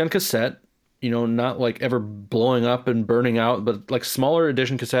 and mostly on cassette, not like ever blowing up and burning out, but like smaller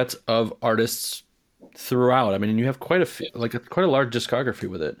edition cassettes of artists throughout. I mean, you have quite a large discography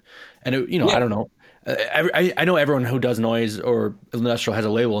with it. And I don't know. I know everyone who does noise or industrial has a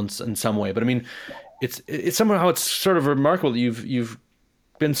label in some way, but I mean, it's somehow it's sort of remarkable that you've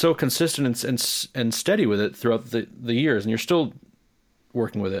been so consistent and steady with it throughout the years, and you're still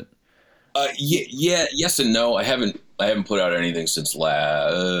working with it. Yes and no. I haven't put out anything since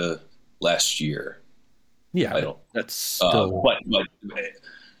last year. Yeah, I don't. That's still... but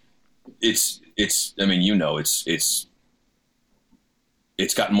it's. I mean,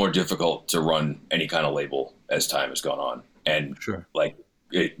 it's gotten more difficult to run any kind of label as time has gone on, and sure, like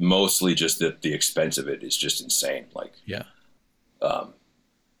it mostly just that the expense of it is just insane. Like, yeah.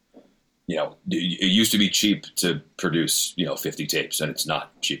 It used to be cheap to produce 50 tapes, and it's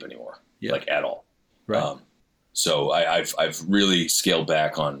not cheap anymore. Yeah. Like at all. Right. So I've really scaled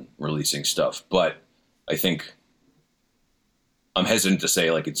back on releasing stuff, but I think I'm hesitant to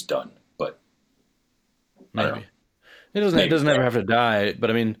say like it's done, but maybe. I don't know. It doesn't ever have to die, but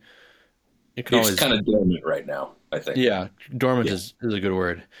I mean, it's always kind of dormant right now, I think. Yeah. Dormant is a good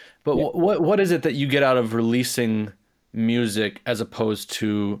word, but what is it that you get out of releasing music as opposed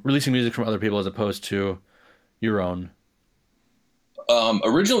to releasing music from other people as opposed to your own?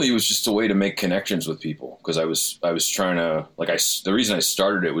 Originally it was just a way to make connections with people, because I was trying to, the reason I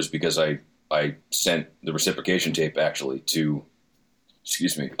started it was because I sent the reciprocation tape actually to,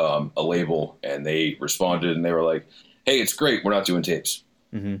 a label, and they responded and they were like, "Hey, it's great. We're not doing tapes."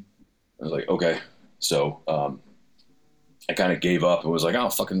 Mm-hmm. I was like, okay. So, I kind of gave up and was like, "Oh,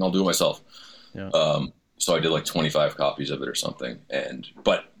 fucking, I'll do it myself." Yeah. So I did like 25 copies of it or something.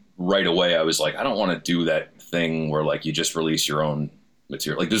 But right away I was like, I don't want to do that thing where like you just release your own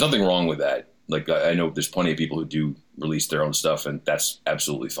material. Like there's nothing wrong with that. Like I know there's plenty of people who do release their own stuff, and that's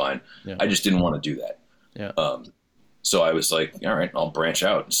absolutely fine. Yeah. I just didn't want to do that. Yeah. So I was like, all right, I'll branch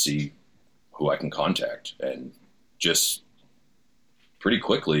out and see who I can contact, and just pretty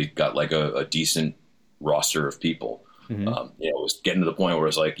quickly got like a decent roster of people. Mm-hmm. It was getting to the point where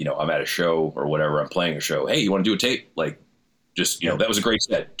it's like, I'm at a show or whatever, I'm playing a show. Hey, you want to do a tape? Like, just, that was a great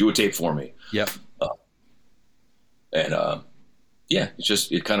set. Do a tape for me. Yep.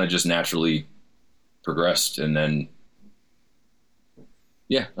 It kind of just naturally progressed. And then,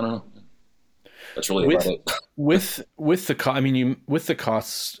 I don't know. That's really about it. with the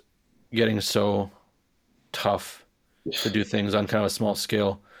costs getting so tough to do things on kind of a small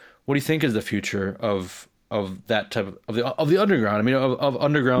scale, what do you think is the future of that type of the underground? I mean, of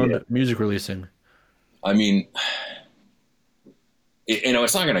underground music releasing. I mean,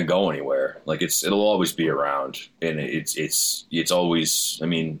 it's not going to go anywhere. Like it'll always be around, and it's always. I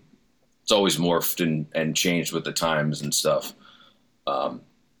mean, it's always morphed and changed with the times and stuff.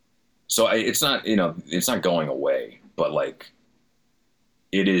 So it's not going away, but like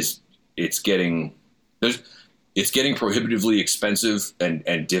it's getting prohibitively expensive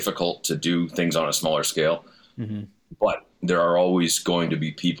and difficult to do things on a smaller scale. Mm-hmm. But there are always going to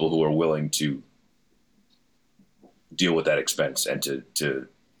be people who are willing to deal with that expense and to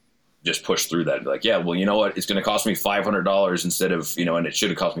just push through that and be like, yeah, well, you know what? It's going to cost me $500 instead of, and it should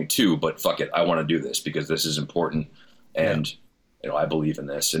have cost me $200, but fuck it. I want to do this because this is important. And, I believe in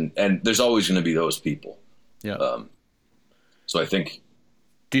this. And there's always going to be those people. Yeah. So I think,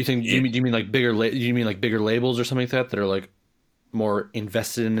 do you mean like bigger labels or something like that are like more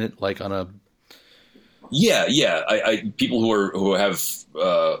invested in it, like on a? Yeah. I people who have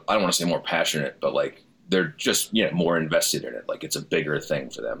I don't want to say more passionate, but like they're just more invested in it. Like it's a bigger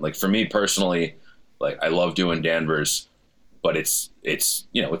thing for them. Like for me personally, like I love doing Danvers, but it's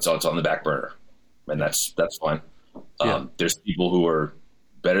on the back burner, and that's fine. There's people who are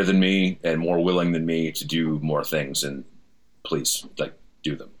better than me and more willing than me to do more things, and please, like,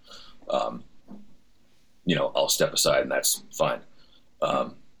 do them. I'll step aside, and that's fine.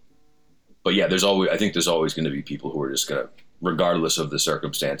 But yeah, I think there's always going to be people who are just going to, regardless of the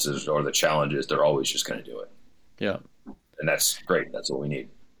circumstances or the challenges, they're always just going to do it. Yeah. And that's great. That's what we need.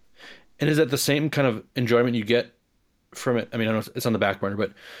 And is that the same kind of enjoyment you get from it? I mean, I know it's on the back burner,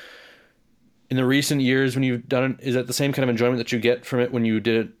 but in the recent years when you've done it, is that the same kind of enjoyment that you get from it when you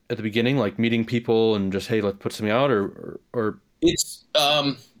did it at the beginning, like meeting people and just, hey, let's put something out, or it's,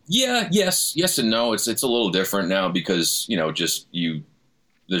 yes and no. It's a little different now because,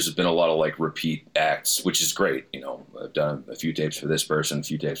 there's been a lot of like repeat acts, which is great. I've done a few tapes for this person, a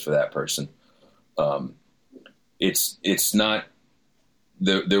few tapes for that person. It's not,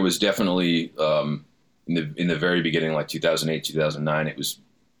 there was definitely, in the very beginning, like 2008, 2009, it was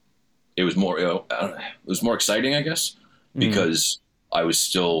more exciting, I guess, because there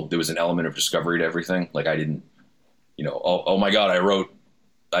was an element of discovery to everything. Like I didn't, oh my God, I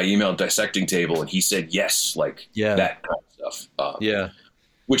emailed Dissecting Table and he said yes, like that kind of stuff.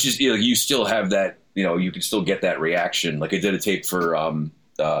 Which is, you still have that, you can still get that reaction. Like I did a tape for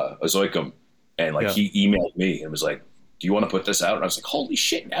Azoikum, and like he emailed me and was like, do you want to put this out? And I was like, holy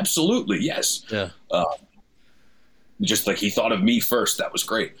shit, absolutely, yes. Yeah. Just like he thought of me first. That was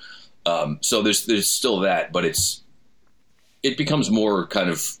great. So there's still that, but it becomes more kind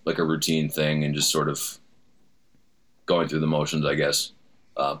of like a routine thing and just sort of going through the motions, I guess.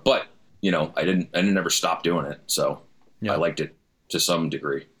 But I didn't ever stop doing it. So I liked it to some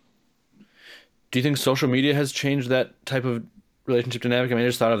degree. Do you think social media has changed that type of relationship dynamic? I mean, I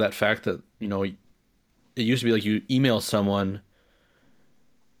just thought of that fact that, it used to be like you email someone.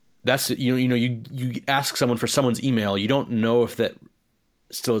 That's, you ask someone for someone's email. You don't know if that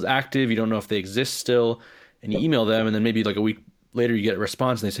still is active. You don't know if they exist still, and you email them, and then maybe like a week later you get a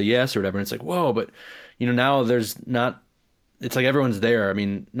response and they say yes or whatever. And it's like, whoa, but now there's not, it's like everyone's there. I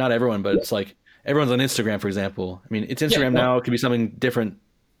mean, not everyone, but it's like everyone's on Instagram, for example. I mean, it's Instagram now. It could be something different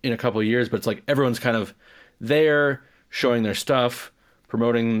in a couple of years, but it's like everyone's kind of there showing their stuff,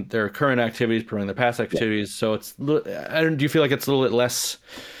 promoting their current activities, promoting their past activities. So do you feel like it's a little bit less?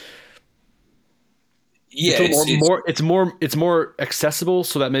 Yeah, it's more accessible,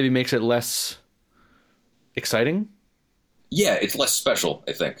 so that maybe makes it less exciting. Yeah, it's less special,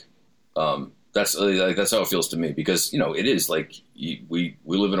 I think. That's how it feels to me, because it is like we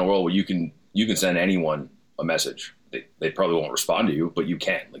live in a world where you can send anyone a message. They probably won't respond to you, but you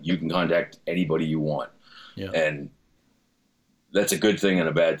can. Like, you can contact anybody you want, and that's a good thing and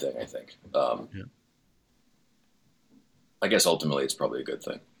a bad thing, I think. I guess ultimately it's probably a good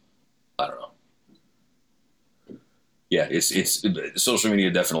thing. I don't know. Yeah, it's social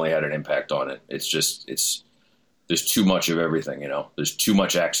media definitely had an impact on it. There's too much of everything, There's too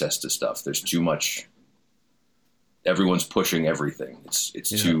much access to stuff. There's too much. Everyone's pushing everything. It's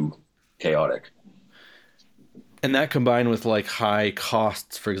too chaotic. And that combined with like high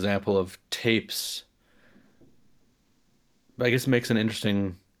costs, for example, of tapes, I guess makes an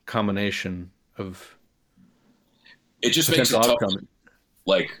interesting combination of. It just makes it tough.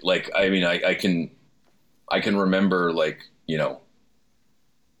 Like I mean, I can remember, like,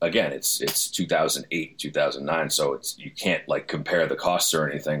 again, it's 2008, 2009, so you can't like compare the costs or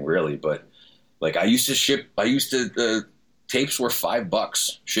anything really, but like tapes were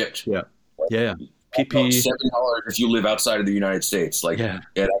 $5 shipped. Yeah. PP $7 if you live outside of the United States. Like, and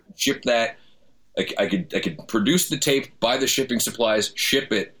I could ship that. I could produce the tape, buy the shipping supplies,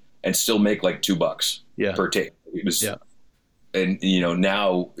 ship it, and still make like $2 per tape. It was, and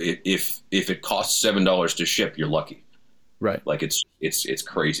now if it costs $7 to ship, you're lucky, right? Like it's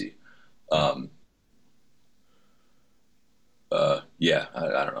crazy. I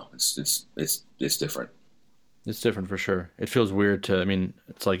don't know. It's different. It's different for sure. It feels weird I mean,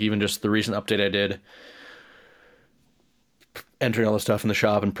 it's like even just the recent update I did, entering all the stuff in the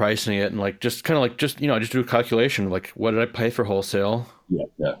shop and pricing it, and like just kind of like I just do a calculation, like what did I pay for wholesale?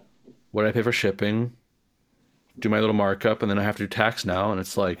 Yeah. What did I pay for shipping? Do my little markup, and then I have to do tax now, and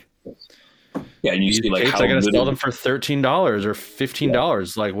it's like, and you see like how I got to sell them for $13 or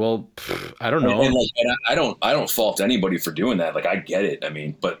 $15. Like, well, I don't know. And I don't fault anybody for doing that. Like, I get it. I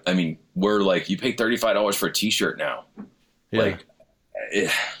mean, we're like, you pay $35 for a T-shirt now. Yeah. Like,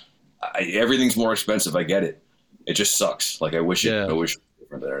 everything's more expensive. I get it. It just sucks. Like, I wish it was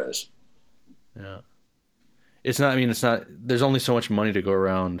different than it is. Yeah. It's not. There's only so much money to go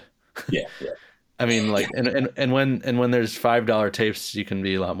around. Yeah. I mean, like, and when there's $5 tapes, you can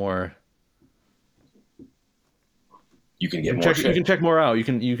be a lot more. You can get more. You can check more out. You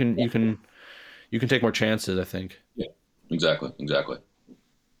can you can take more chances, I think. Yeah, exactly.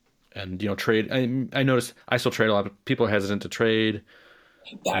 And, trade. I noticed I still trade a lot. People are hesitant to trade.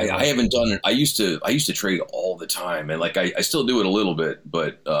 I haven't done it. I used to trade all the time, and like I still do it a little bit,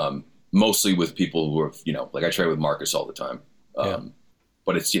 but mostly with people who are, like I trade with Marcus all the time.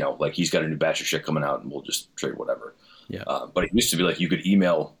 But it's, like he's got a new batch of shit coming out and we'll just trade whatever. Yeah. But it used to be like you could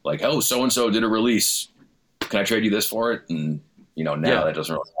email like, oh, so-and-so did a release. Can I trade you this for it? And, now that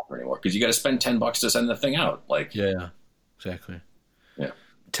doesn't really happen anymore because you got to spend $10 to send the thing out. Like, yeah, exactly. Yeah.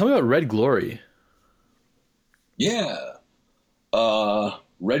 Tell me about Red Glory. Yeah.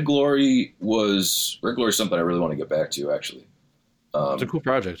 Red Glory is something I really want to get back to, actually. It's a cool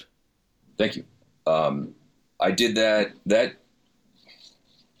project. Thank you. I did that.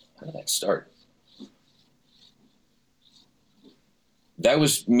 How did that start? That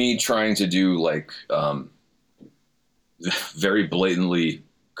was me trying to do like very blatantly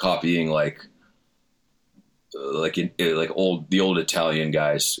copying like the old Italian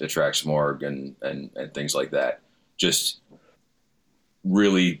guys at Traxmorg and things like that. Just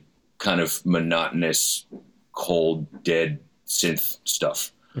really kind of monotonous, cold, dead synth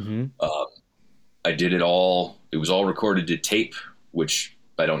stuff. Mm-hmm. I did it all. It was all recorded to tape, which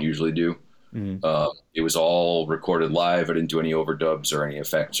I don't usually do. Mm-hmm. It was all recorded live. I didn't do any overdubs or any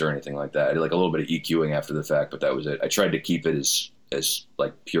effects or anything like that. I did like a little bit of EQing after the fact, but that was it. I tried to keep it as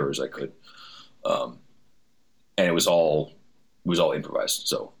like pure as I could. And it was all improvised.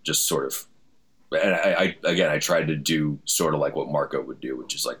 So just sort of, and I tried to do sort of like what Marco would do,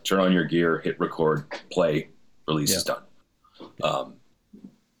 which is like turn on your gear, hit record, play, release is done.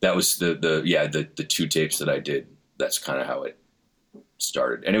 That was the two tapes that I did. That's kind of how it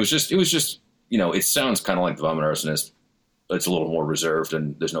started. And it was just, it sounds kind of like the Vomit Arsonist. It's a little more reserved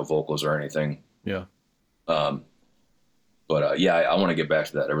and there's no vocals or anything. Yeah. I want to get back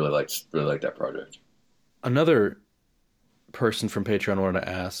to that. I really liked that project. Another person from Patreon wanted to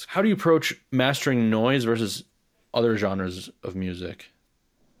ask, how do you approach mastering noise versus other genres of music?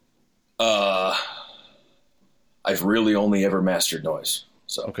 I've really only ever mastered noise.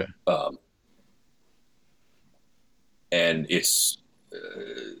 So, okay. And it's,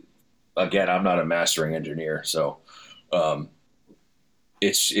 again, I'm not a mastering engineer, so,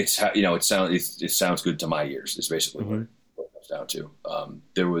 it sounds good to my ears. It's basically what it comes down to.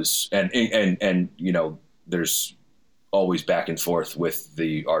 There was, and there's always back and forth with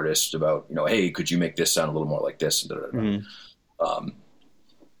the artist about, hey, could you make this sound a little more like this?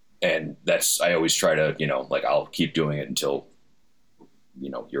 And that's, I always try to, like I'll keep doing it until,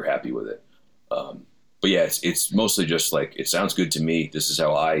 you're happy with it. But yeah, it's mostly just like, it sounds good to me. This is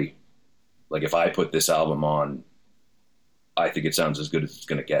how like if I put this album on, I think it sounds as good as it's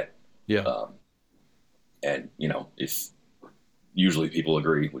going to get. Yeah. And if usually people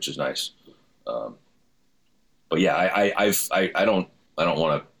agree, which is nice. But yeah, I don't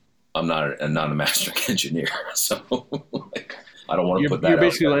want to, I'm not a mastering engineer. So like, I don't want to put that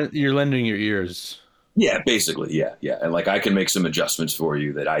out. You're lending your ears. Yeah, basically. Yeah. And like, I can make some adjustments for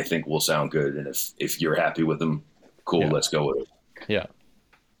you that I think will sound good. And if you're happy with them, cool, let's go with it. Yeah.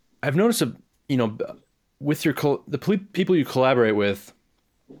 I've noticed, with the people you collaborate with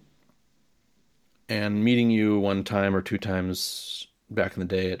and meeting you one time or two times back in the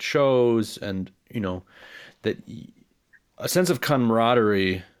day at shows and, that a sense of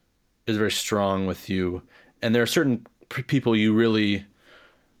camaraderie is very strong with you. And there are certain people you really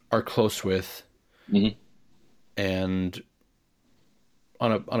are close with. Mm-hmm. And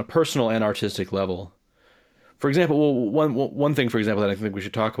on a personal and artistic level. For example, one thing, for example, that I think we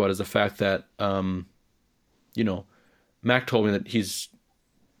should talk about is the fact that, Mac told me that he's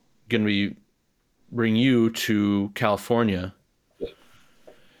going to bring you to California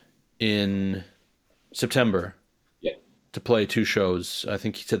in September to play two shows. I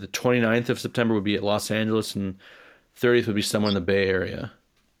think he said the 29th of September would be at Los Angeles and 30th would be somewhere in the Bay Area.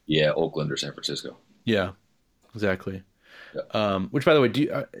 Yeah, Oakland or San Francisco. Yeah, exactly. Yeah. Which, by the way,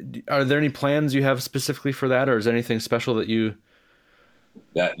 are there any plans you have specifically for that, or is there anything special that you?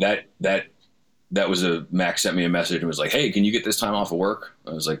 That was Max sent me a message and was like, "Hey, can you get this time off of work?"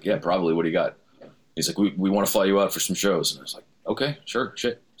 I was like, "Yeah, probably. What do you got?" He's like, "We want to fly you out for some shows," and I was like, "Okay, sure,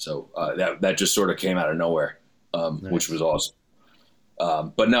 shit." So that just sort of came out of nowhere, nice. Which was awesome.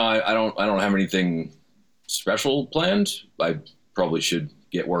 But no, I don't have anything special planned. I probably should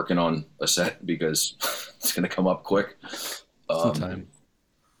get working on a set because it's going to come up quick. Sometime.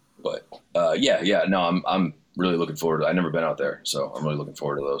 But no, I'm really looking forward to it. I've never been out there, so I'm really looking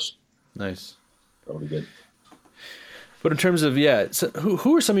forward to those. Nice. That'll be good. But in terms of, so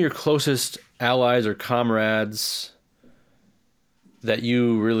who are some of your closest allies or comrades that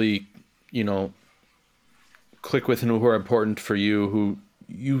you really, click with and who are important for you, who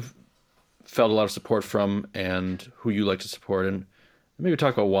you've felt a lot of support from, and who you like to support, and maybe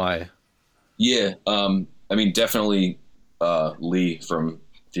talk about why. Yeah. I mean, definitely Lee from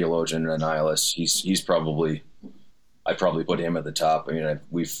Theologian and Nihilist. He's probably, I probably put him at the top. I mean,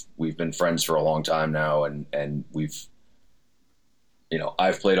 we've been friends for a long time now, and we've,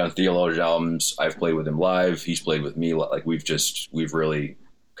 I've played on Theologian albums. I've played with him live. He's played with me. Like we've really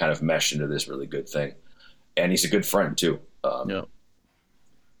kind of meshed into this really good thing, and he's a good friend too.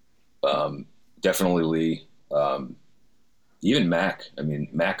 Definitely Lee. Even Mac. I mean,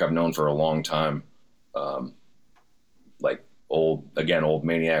 Mac I've known for a long time. Like old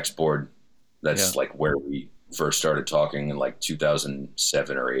Maniacs board. That's like where we first started talking in like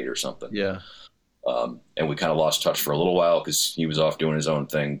 2007 or 8 or something. Yeah. And we kind of lost touch for a little while because he was off doing his own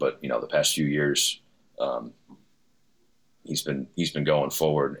thing. But the past few years, he's been going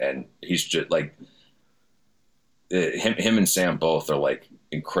forward, and he's just like him and Sam both are like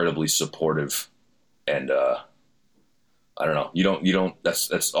incredibly supportive, and I don't know. You don't.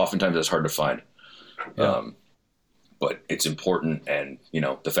 That's oftentimes that's hard to find. Yeah. But it's important, and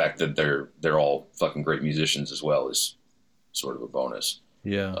the fact that they're all fucking great musicians as well is sort of a bonus.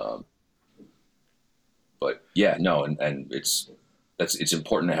 Yeah. But yeah, no, and it's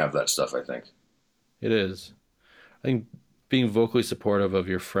important to have that stuff, I think. It is. I think being vocally supportive of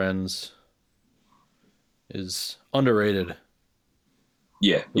your friends is underrated.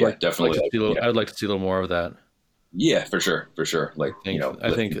 Yeah, definitely. I'd like to see a little more of that. Yeah, for sure. Like,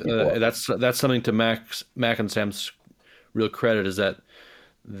 I think that's something to Mac and Sam's real credit, is that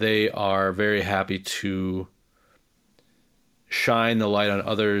they are very happy to shine the light on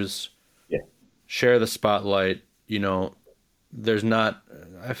others, share the spotlight. There's not,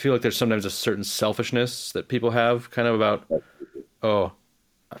 I feel like there's sometimes a certain selfishness that people have kind of about, oh,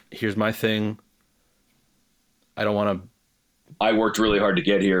 here's my thing. I worked really hard to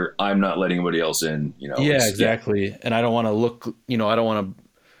get here. I'm not letting anybody else in, Yeah, exactly. Yeah. And I don't want to look, I don't want to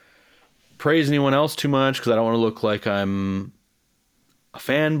praise anyone else too much, because I don't want to look like I'm a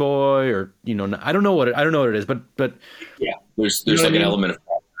fanboy, or, I don't know what it is, but yeah, there's like an element of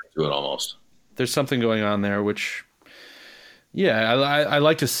to it almost. There's something going on there, which, I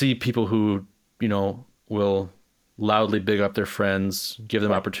like to see people who, will loudly big up their friends, give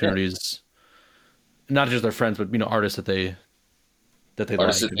them opportunities, not just their friends, but, artists that they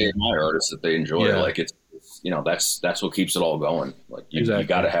artists like. that they admire, artists that they enjoy. Yeah. Like it's that's what keeps it all going. Like you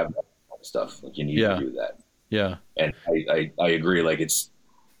got to have that kind of stuff. Like you need to do that. Yeah. And I agree. Like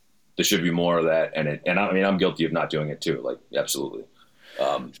there should be more of that. And I mean, I'm guilty of not doing it too. Like absolutely.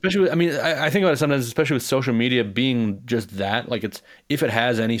 Especially, I think about it sometimes, especially with social media being just that. Like if it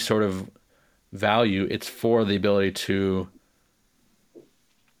has any sort of value, it's for the ability to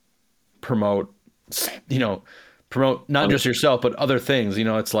promote not just yourself, but other things.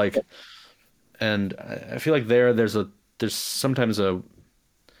 It's like, and I feel like there's sometimes a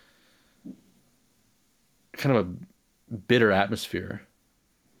kind of a bitter atmosphere.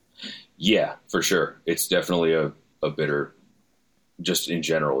 Yeah, for sure. It's definitely a bitter. Just in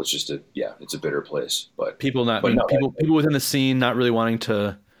general, it's a bitter place. But people within the scene not really wanting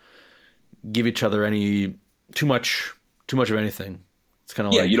to give each other too much of anything. It's kind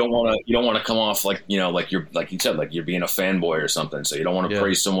of like, you don't want to come off like like you're, like you said, like you're being a fanboy or something. So you don't want to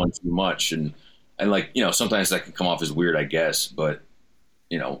praise someone too much, and like sometimes that can come off as weird, I guess. But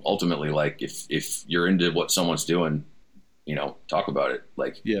ultimately, like if you're into what someone's doing, talk about it.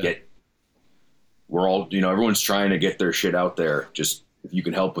 Like we're all, everyone's trying to get their shit out there. Just if you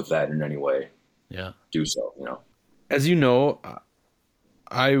can help with that in any way, do so. As you know,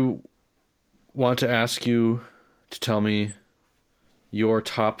 I want to ask you to tell me your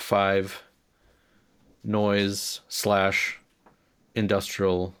top 5 noise /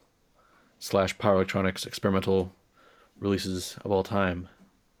 industrial / power electronics experimental releases of all time.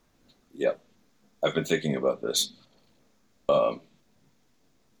 Yep. I've been thinking about this.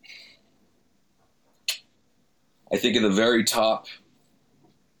 I think at the very top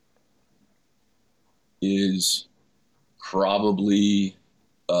is probably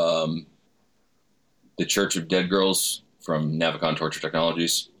the Church of Dead Girls from Navicon Torture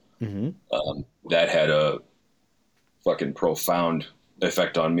Technologies. Mm-hmm. That had a fucking profound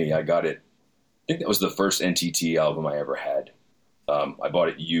effect on me. I got it. I think that was the first NTT album I ever had. I bought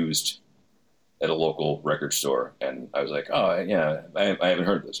it used at a local record store, and I was like, oh yeah, I haven't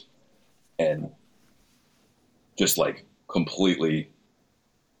heard this. And just like completely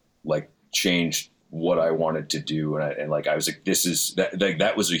like changed what I wanted to do. And I was like,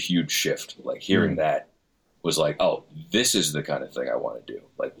 that was a huge shift. Like hearing that was like, oh, this is the kind of thing I want to do.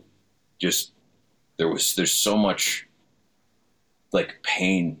 Like just there's so much like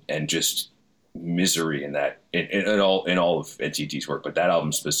pain and just misery in that in all of NCT's work, but that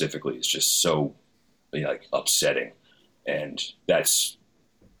album specifically is just so, you know, like upsetting, and that's,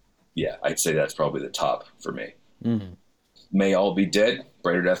 yeah, I'd say that's probably the top for me. Mm-hmm. May All Be Dead,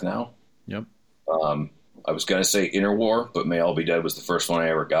 Brighter Death Now. Yep. I was gonna say Inner War, but May All Be Dead was the first one I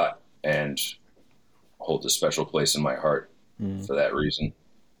ever got, and holds a special place in my heart for that reason.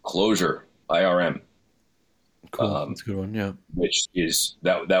 Closure, IRM. Cool. That's a good one. Yeah. Which is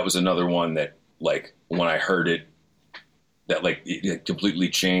that was another one that, like, when I heard it, that like it completely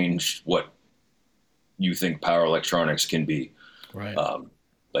changed what you think power electronics can be. Right.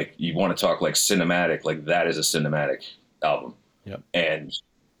 Like, you want to talk like cinematic, like that is a cinematic album. Yep. And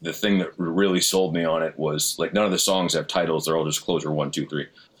the thing that really sold me on it was, like, none of the songs have titles; they're all just Closure 1, 2, 3.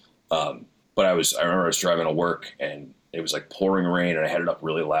 But I remember I was driving to work and it was like pouring rain, and I had it up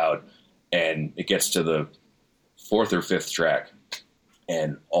really loud, and it gets to the 4th or 5th track,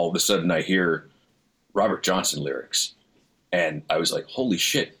 and all of a sudden I hear Robert Johnson lyrics, and I was like, holy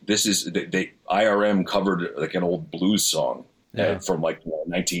shit, this is, they IRM covered like an old blues song from like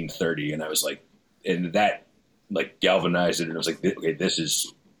 1930, and I was like, and that like galvanized it, and I was like, okay, this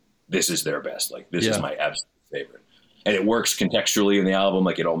is their best, like this is my absolute favorite, and it works contextually in the album,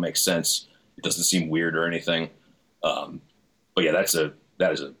 like it all makes sense, it doesn't seem weird or anything, but yeah,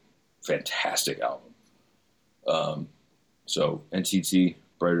 that is a fantastic album. So NCT,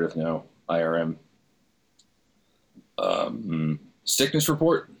 Brighter Death Now, IRM, Sickness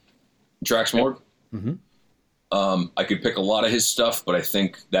Report, Trax Morgue. Mm-hmm. I could pick a lot of his stuff, but I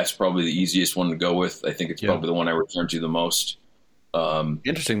think that's probably the easiest one to go with. I think it's probably the one I return to the most.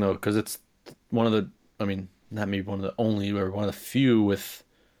 Interesting though, because it's one of the, I mean, not maybe one of the only, or one of the few with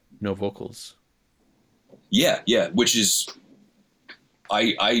no vocals. Yeah, which is,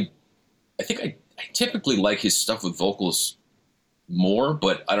 I think I typically like his stuff with vocals more,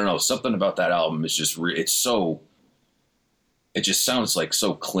 but I don't know, something about that album is just it's so, it just sounds like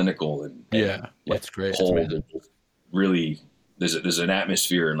so clinical and that's great. Cold, and really, there's an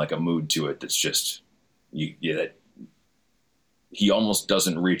atmosphere and like a mood to it that's just that he almost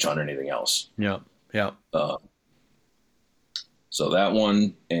doesn't reach on anything else. Yeah. So that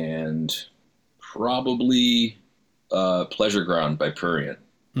one, and probably Pleasure Ground by Prurient.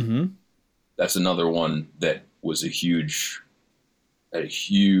 Mm-hmm. That's another one that was had a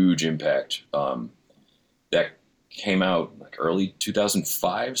huge impact. That came out like early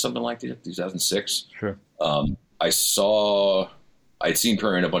 2005, something like that, 2006. Sure. I'd seen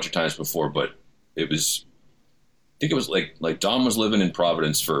Prurient a bunch of times before, but I think it was like Dom was living in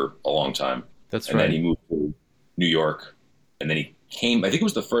Providence for a long time. That's right. And then he moved to New York, and then he came, I think it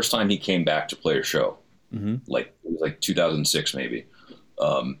was the first time he came back to play a show. Mm-hmm. Like, it was like 2006 maybe.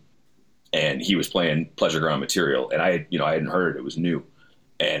 And he was playing Pleasure Ground material, and I hadn't heard it. It was new,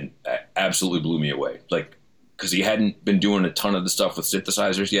 and it absolutely blew me away. Like, because he hadn't been doing a ton of the stuff with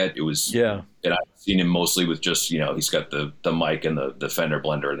synthesizers yet. It was, and I've seen him mostly with just, he's got the mic and the Fender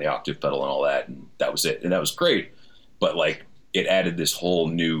blender and the octave pedal and all that, and that was it. And that was great. But like, it added this whole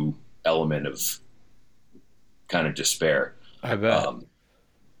new element of kind of despair. I bet.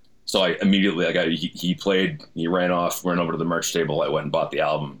 So I immediately, he played, he ran over to the merch table. I went and bought the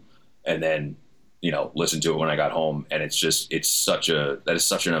album, and then, listened to it when I got home. And that is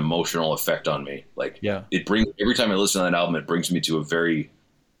such an emotional effect on me. Like, it brings, every time I listen to that album, it brings me to a very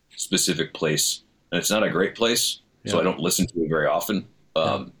specific place, and it's not a great place. So I don't listen to it very often.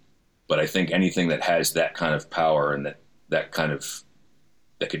 But I think anything that has that kind of power and that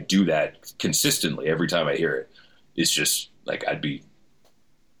could do that consistently every time I hear it is just like,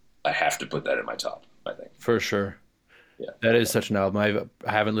 I have to put that in my top, I think. For sure. Yeah. That is such an album. I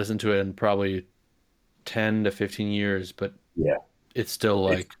haven't listened to it in probably 10 to 15 years, but it's still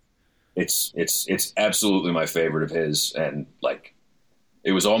like, it's absolutely my favorite of his. And like,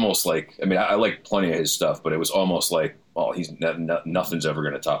 it was almost like, I mean, I like plenty of his stuff, but it was almost like, oh, nothing's ever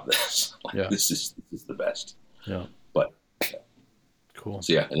going to top this. Like, this is the best. Yeah. But cool.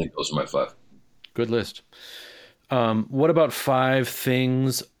 So I think those are my 5. Good list. What about 5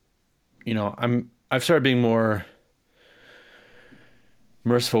 things? I've started being more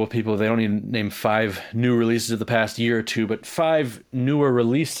merciful with people. They don't even name 5 new releases of the past year or two, but 5 newer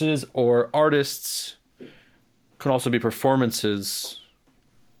releases or artists, could also be performances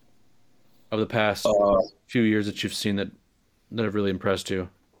of the past few years that you've seen that have really impressed you.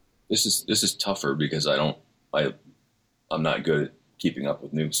 This is tougher because I'm not good at keeping up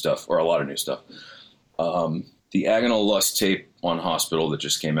with new stuff, or a lot of new stuff. The Agonal Lust tape on Hospital that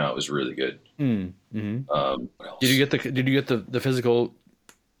just came out was really good. Mm-hmm. What else? Did you get the physical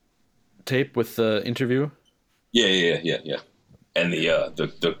tape with the interview? Yeah. And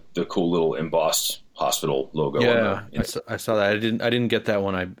the cool little embossed hospital logo. Yeah, I saw that. I didn't get that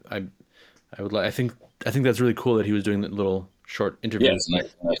one. I would like. I think that's really cool that he was doing that little short interview. Yeah, it's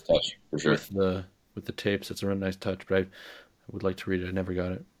a nice touch for sure. With the tapes, it's a really nice touch. But I would like to read it. I never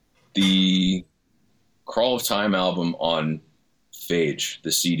got it. The Crawl of Time album on Phage,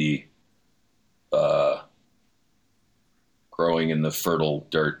 the CD, growing in the fertile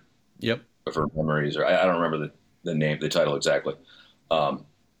dirt. Yep. Of her memories, or I don't remember the title exactly.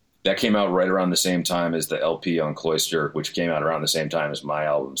 That came out right around the same time as the LP on Cloister, which came out around the same time as my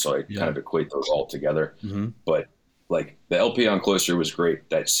album. So I kind of equate those all together. Mm-hmm. But like the LP on Cloister was great.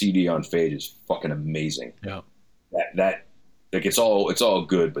 That CD on Phage is fucking amazing. Yeah. That like it's all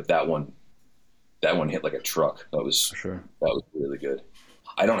good, but that one hit like a truck. That was really good.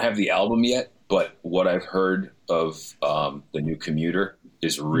 I don't have the album yet, but what I've heard of the new Commuter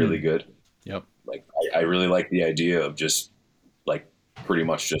is really good. Yep. Like I really like the idea of just like pretty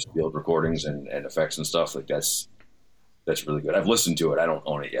much just field recordings and effects and stuff. Like that's really good. I've listened to it. I don't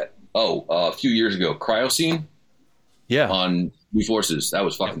own it yet. A few years ago, Cryoscene. Yeah. On New Forces. That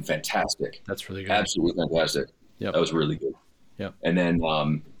was fucking fantastic. That's really good. Absolutely fantastic. Yeah. That was really good. Yeah. And then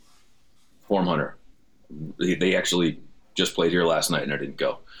Form Hunter. They actually just played here last night and I didn't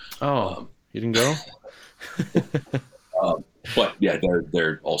go. Oh, you didn't go? But yeah,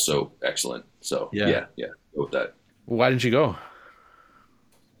 they're also excellent. So yeah, go with that. Why didn't you go?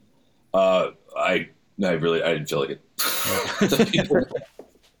 I didn't feel like it. I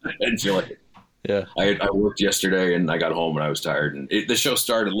didn't feel like it. Yeah. I worked yesterday and I got home and I was tired and the show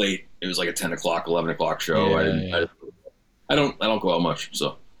started late. It was like a 10 o'clock, 11 o'clock show. I don't go out much.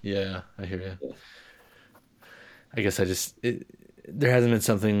 So yeah, I hear you. Yeah. I guess there hasn't been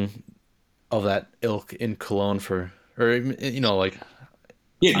something of that ilk in Cologne like.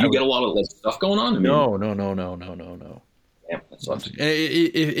 Yeah, do you get a lot of like stuff going on? I mean, no. Damn, that sucks.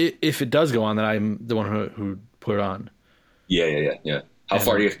 If it does go on, then I'm the one who put it on. Yeah. How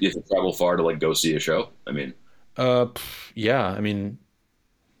far do you have to travel far to like go see a show? I mean, yeah. I mean,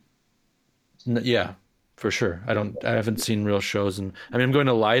 yeah, for sure. I haven't seen real shows, and I mean, I'm going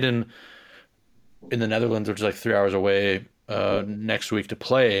to Leiden in the Netherlands, which is like 3 hours away, next week to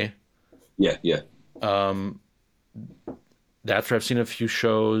play. Yeah. That's where I've seen a few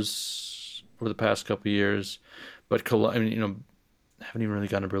shows over the past couple of years, but Cologne, I mean, I haven't even really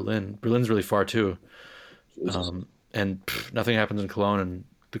gone to Berlin. Berlin's really far too. And nothing happens in Cologne, and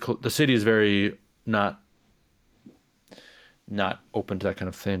the city is very not open to that kind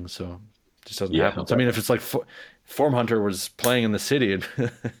of thing, so it just doesn't happen. So, I mean, if it's like Form Hunter was playing in the city,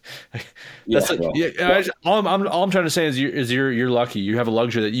 all I'm trying to say is you're lucky. You have a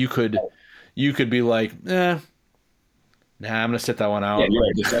luxury that you could be like, nah, I'm gonna sit that one out. Yeah, you're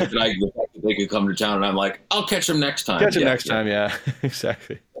right. The fact that they could come to town, and I'm like, I'll catch them next time. Yeah,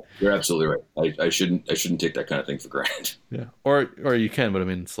 exactly. You're absolutely right. I shouldn't take that kind of thing for granted. Yeah, or you can, but I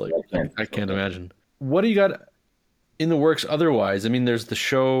mean, it's like I can't imagine. What do you got in the works otherwise? I mean, there's the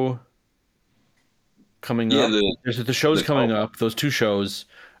show coming up. There's the shows coming up. Those two shows,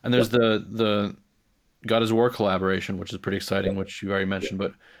 and there's the God is War collaboration, which is pretty exciting, which you already mentioned.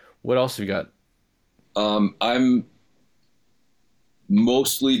 But what else have you got? I'm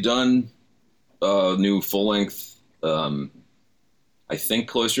mostly done. New full length. I think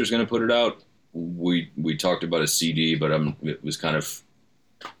Cloister is going to put it out. We talked about a CD, but it was kind of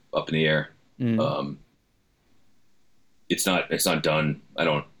up in the air. It's not done. I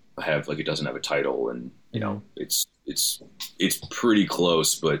don't have it doesn't have a title, and it's pretty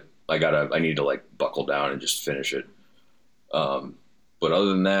close, but I need to like buckle down and just finish it. But other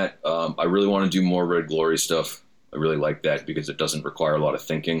than that, I really want to do more Red Glory stuff. I really like that because it doesn't require a lot of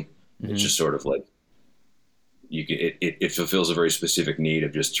thinking. Mm-hmm. It's just sort of like it fulfills a very specific need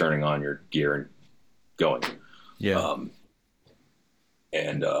of just turning on your gear and going. Yeah.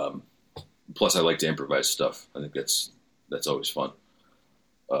 And plus, I like to improvise stuff. I think that's always fun.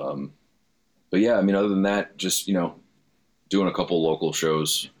 But yeah, I mean, other than that, just doing a couple local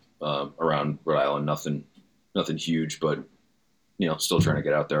shows around Rhode Island. Nothing huge, but still trying to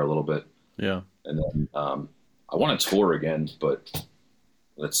get out there a little bit. Yeah. And then I want to tour again, but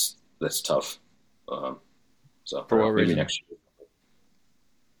that's tough. So for what reason? Next year.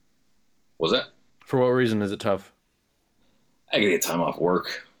 Was that? For what reason is it tough? I gotta get time off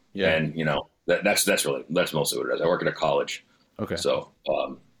work. Yeah. And that's mostly what it is. I work at a college. Okay. So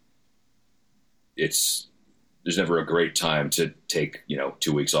there's never a great time to take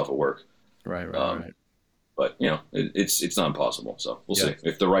 2 weeks off of work. Right. But it's not impossible. So we'll see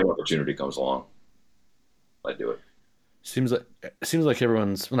if the right opportunity comes along. I'd do it. Seems like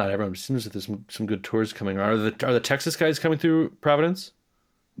everyone's, well, not everyone, but seems like there's some good tours coming. Are the Texas guys coming through Providence?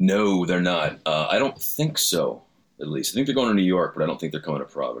 No, they're not. I don't think so. At least I think they're going to New York, but I don't think they're coming to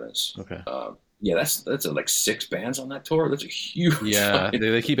Providence. Okay. Yeah, that's like 6 bands on that tour. That's a huge. Yeah,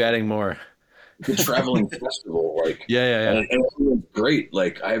 they keep adding more. The traveling festival, like Yeah. and it's great.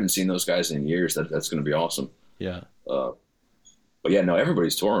 Like I haven't seen those guys in years. That's going to be awesome. Yeah. But yeah, no,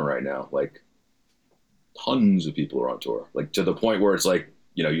 everybody's touring right now. Like tons of people are on tour. Like to the point where it's like,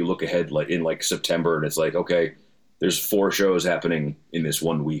 you know, you look ahead like in like September and it's like, okay, there's 4 shows happening in this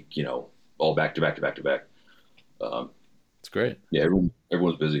 1 week. You know, all back to back to back to back. It's great. Yeah,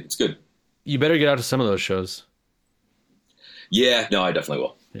 everyone's busy. It's good. You better get out to some of those shows. Yeah, no, I definitely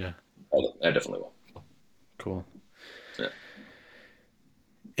will. Yeah. I definitely will. Cool. Yeah.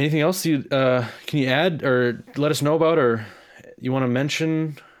 Anything else you can you add or let us know about, or you want to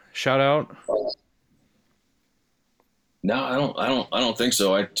mention, shout out? No, I don't think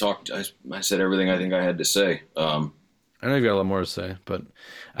so. I said everything I think I had to say. I know you've got a lot more to say, but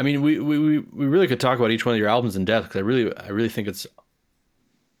I mean, we really could talk about each one of your albums in depth, because I really think it's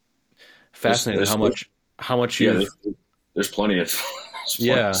fascinating how much you. There's plenty of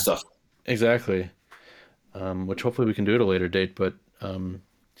stuff. Exactly. Which hopefully we can do at a later date, but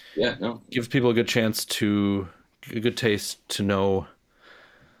gives people a good taste to know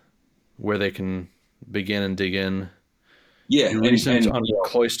where they can begin and dig in. Yeah, Your recent on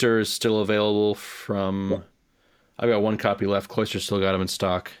Cloister is still available from. Yeah. I've got 1 copy left. Cloister still got them in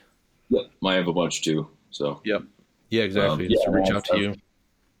stock. Yep, I have a bunch too. So. Yep. Yeah, exactly. Just to reach out to you.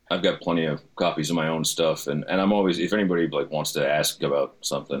 I've got plenty of copies of my own stuff, and I'm always, if anybody like wants to ask about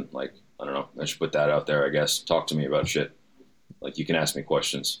something, like I don't know, I should put that out there. I guess talk to me about shit. Like you can ask me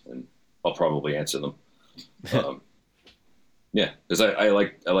questions, and I'll probably answer them. Yeah, because I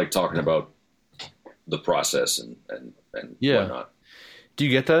like talking about the process and whatnot. Do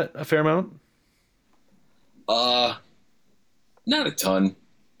you get that a fair amount? Not a ton,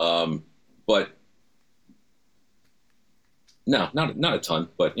 but no, not a ton.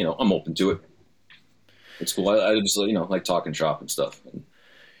 But you know, I'm open to it. It's cool. I just like talking shop and stuff.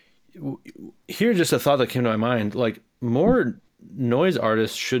 Here's just a thought that came to my mind. Like more noise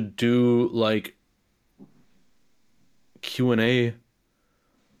artists should do like Q&A.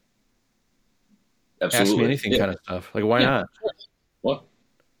 Absolutely. Ask me anything kind of stuff. Like, why not? What?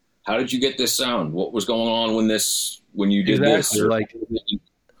 How did you get this sound? What was going on when you did this? Or like,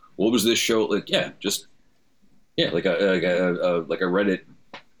 what was this show? Like, like a Reddit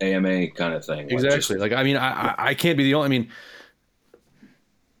AMA kind of thing. Exactly. Like, I mean, I can't be the only. I mean,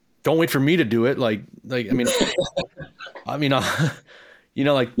 don't wait for me to do it. Like I mean,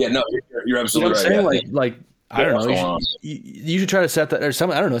 like. Yeah, no, you're absolutely right. Like. I don't know. You should try to set that, or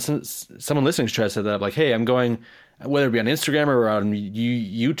someone, I don't know, someone listening should try to set that up. Like, hey, I'm going, whether it be on Instagram or on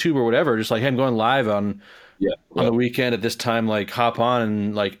YouTube or whatever, just like, hey, I'm going live on the weekend at this time. Like, hop on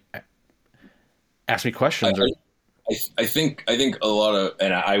and like ask me questions. I think a lot of,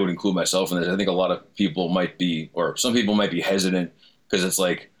 and I would include myself in this. I think a lot of people might be, or some people might be hesitant because it's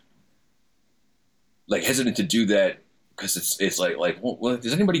like hesitant to do that because it's like, well,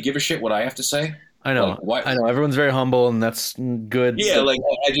 does anybody give a shit what I have to say? I know. Like, I know. Everyone's very humble, and that's good. Yeah, like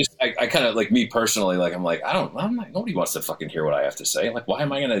I kind of like me personally. Like I'm like I'm not. Nobody wants to fucking hear what I have to say. Like, why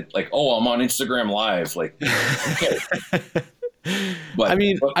am I gonna like? Oh, I'm on Instagram Live. Like, okay. But I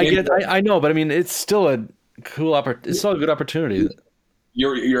mean, I know, but I mean, it's still a cool It's still a good opportunity.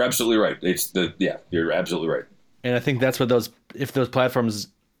 You're absolutely right. You're absolutely right. And I think that's what if those platforms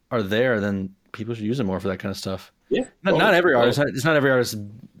are there, then people should use them more for that kind of stuff. Yeah. Not every artist. It's not every artist's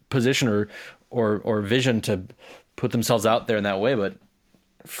position or vision to put themselves out there in that way, but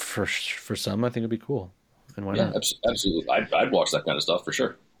for some, I think it'd be cool. And why not? Absolutely. I'd watch that kind of stuff for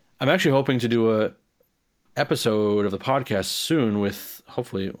sure. I'm actually hoping to do a episode of the podcast soon with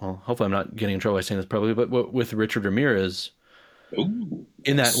hopefully I'm not getting in trouble by saying this probably, but with Richard Ramirez. Ooh,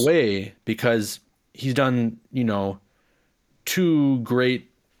 in that way, because he's done, 2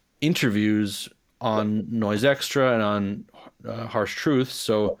 great interviews on Noise Extra and on Harsh Truth.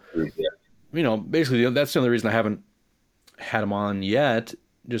 So, basically that's the only reason I haven't had him on yet,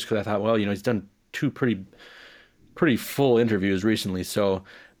 just because I thought, well, he's done 2 pretty full interviews recently. So,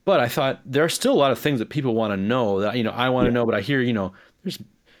 but I thought there are still a lot of things that people want to know that, I want to know, but I hear, there's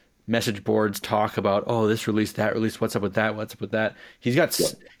message boards talk about, oh, this release, that release, what's up with that. He's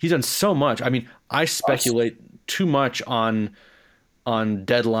done so much. I mean, I speculate too much on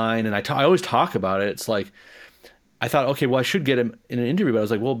Deadline, and I always talk about it. It's like, I thought, okay, well, I should get him in an interview, but I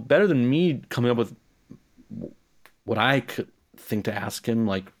was like, well, better than me coming up with what I thing to ask him,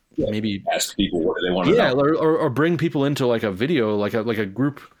 like maybe ask people what they want to know. or bring people into like a video, like a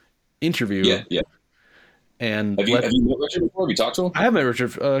group interview. Yeah. And have you met Richard before? Have you talked to him? I have met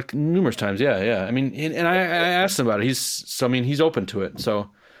Richard numerous times. Yeah. I mean, and I asked him about it. He's open to it. So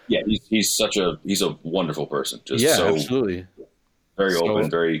yeah, he's a wonderful person. Just absolutely. Very open,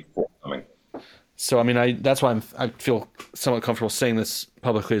 very forthcoming. So I mean, that's why I feel somewhat comfortable saying this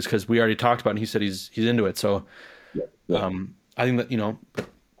publicly, is because we already talked about it and he said he's into it. So I think that,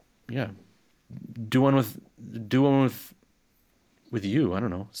 do one with you. I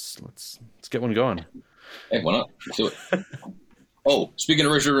don't know. Let's get one going. Hey, why not? Let's do it. Oh, speaking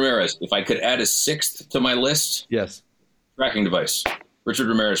of Richard Ramirez, if I could add a 6th to my list. Yes. Tracking device. Richard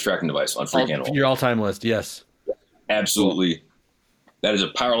Ramirez tracking device on Freak Animal. Your all-time list, yes. Absolutely. That is a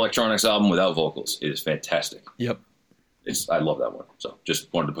power electronics album without vocals. It is fantastic. Yep. I love that one. So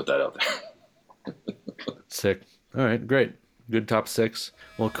just wanted to put that out there. Sick. All right, great. Good top 6.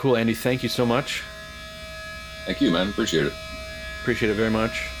 Well, cool, Andy. Thank you so much. Thank you, man. Appreciate it. Appreciate it very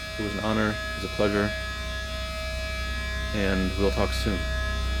much. It was an honor. It was a pleasure. And we'll talk soon.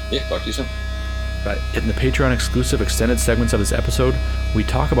 Yeah, talk to you soon. Bye. In the Patreon exclusive extended segments of this episode, we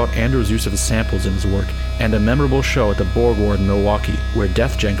talk about Andrew's use of samples in his work and a memorable show at the Borg Ward in Milwaukee, where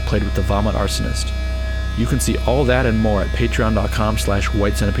Death Jank played with the Vomit Arsonist. You can see all that and more at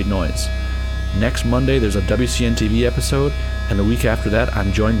patreon.com/White Centipede Noise. Next Monday, there's a WCN-TV episode, and the week after that,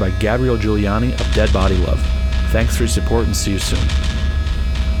 I'm joined by Gabrielle Giuliani of Dead Body Love. Thanks for your support and see you soon.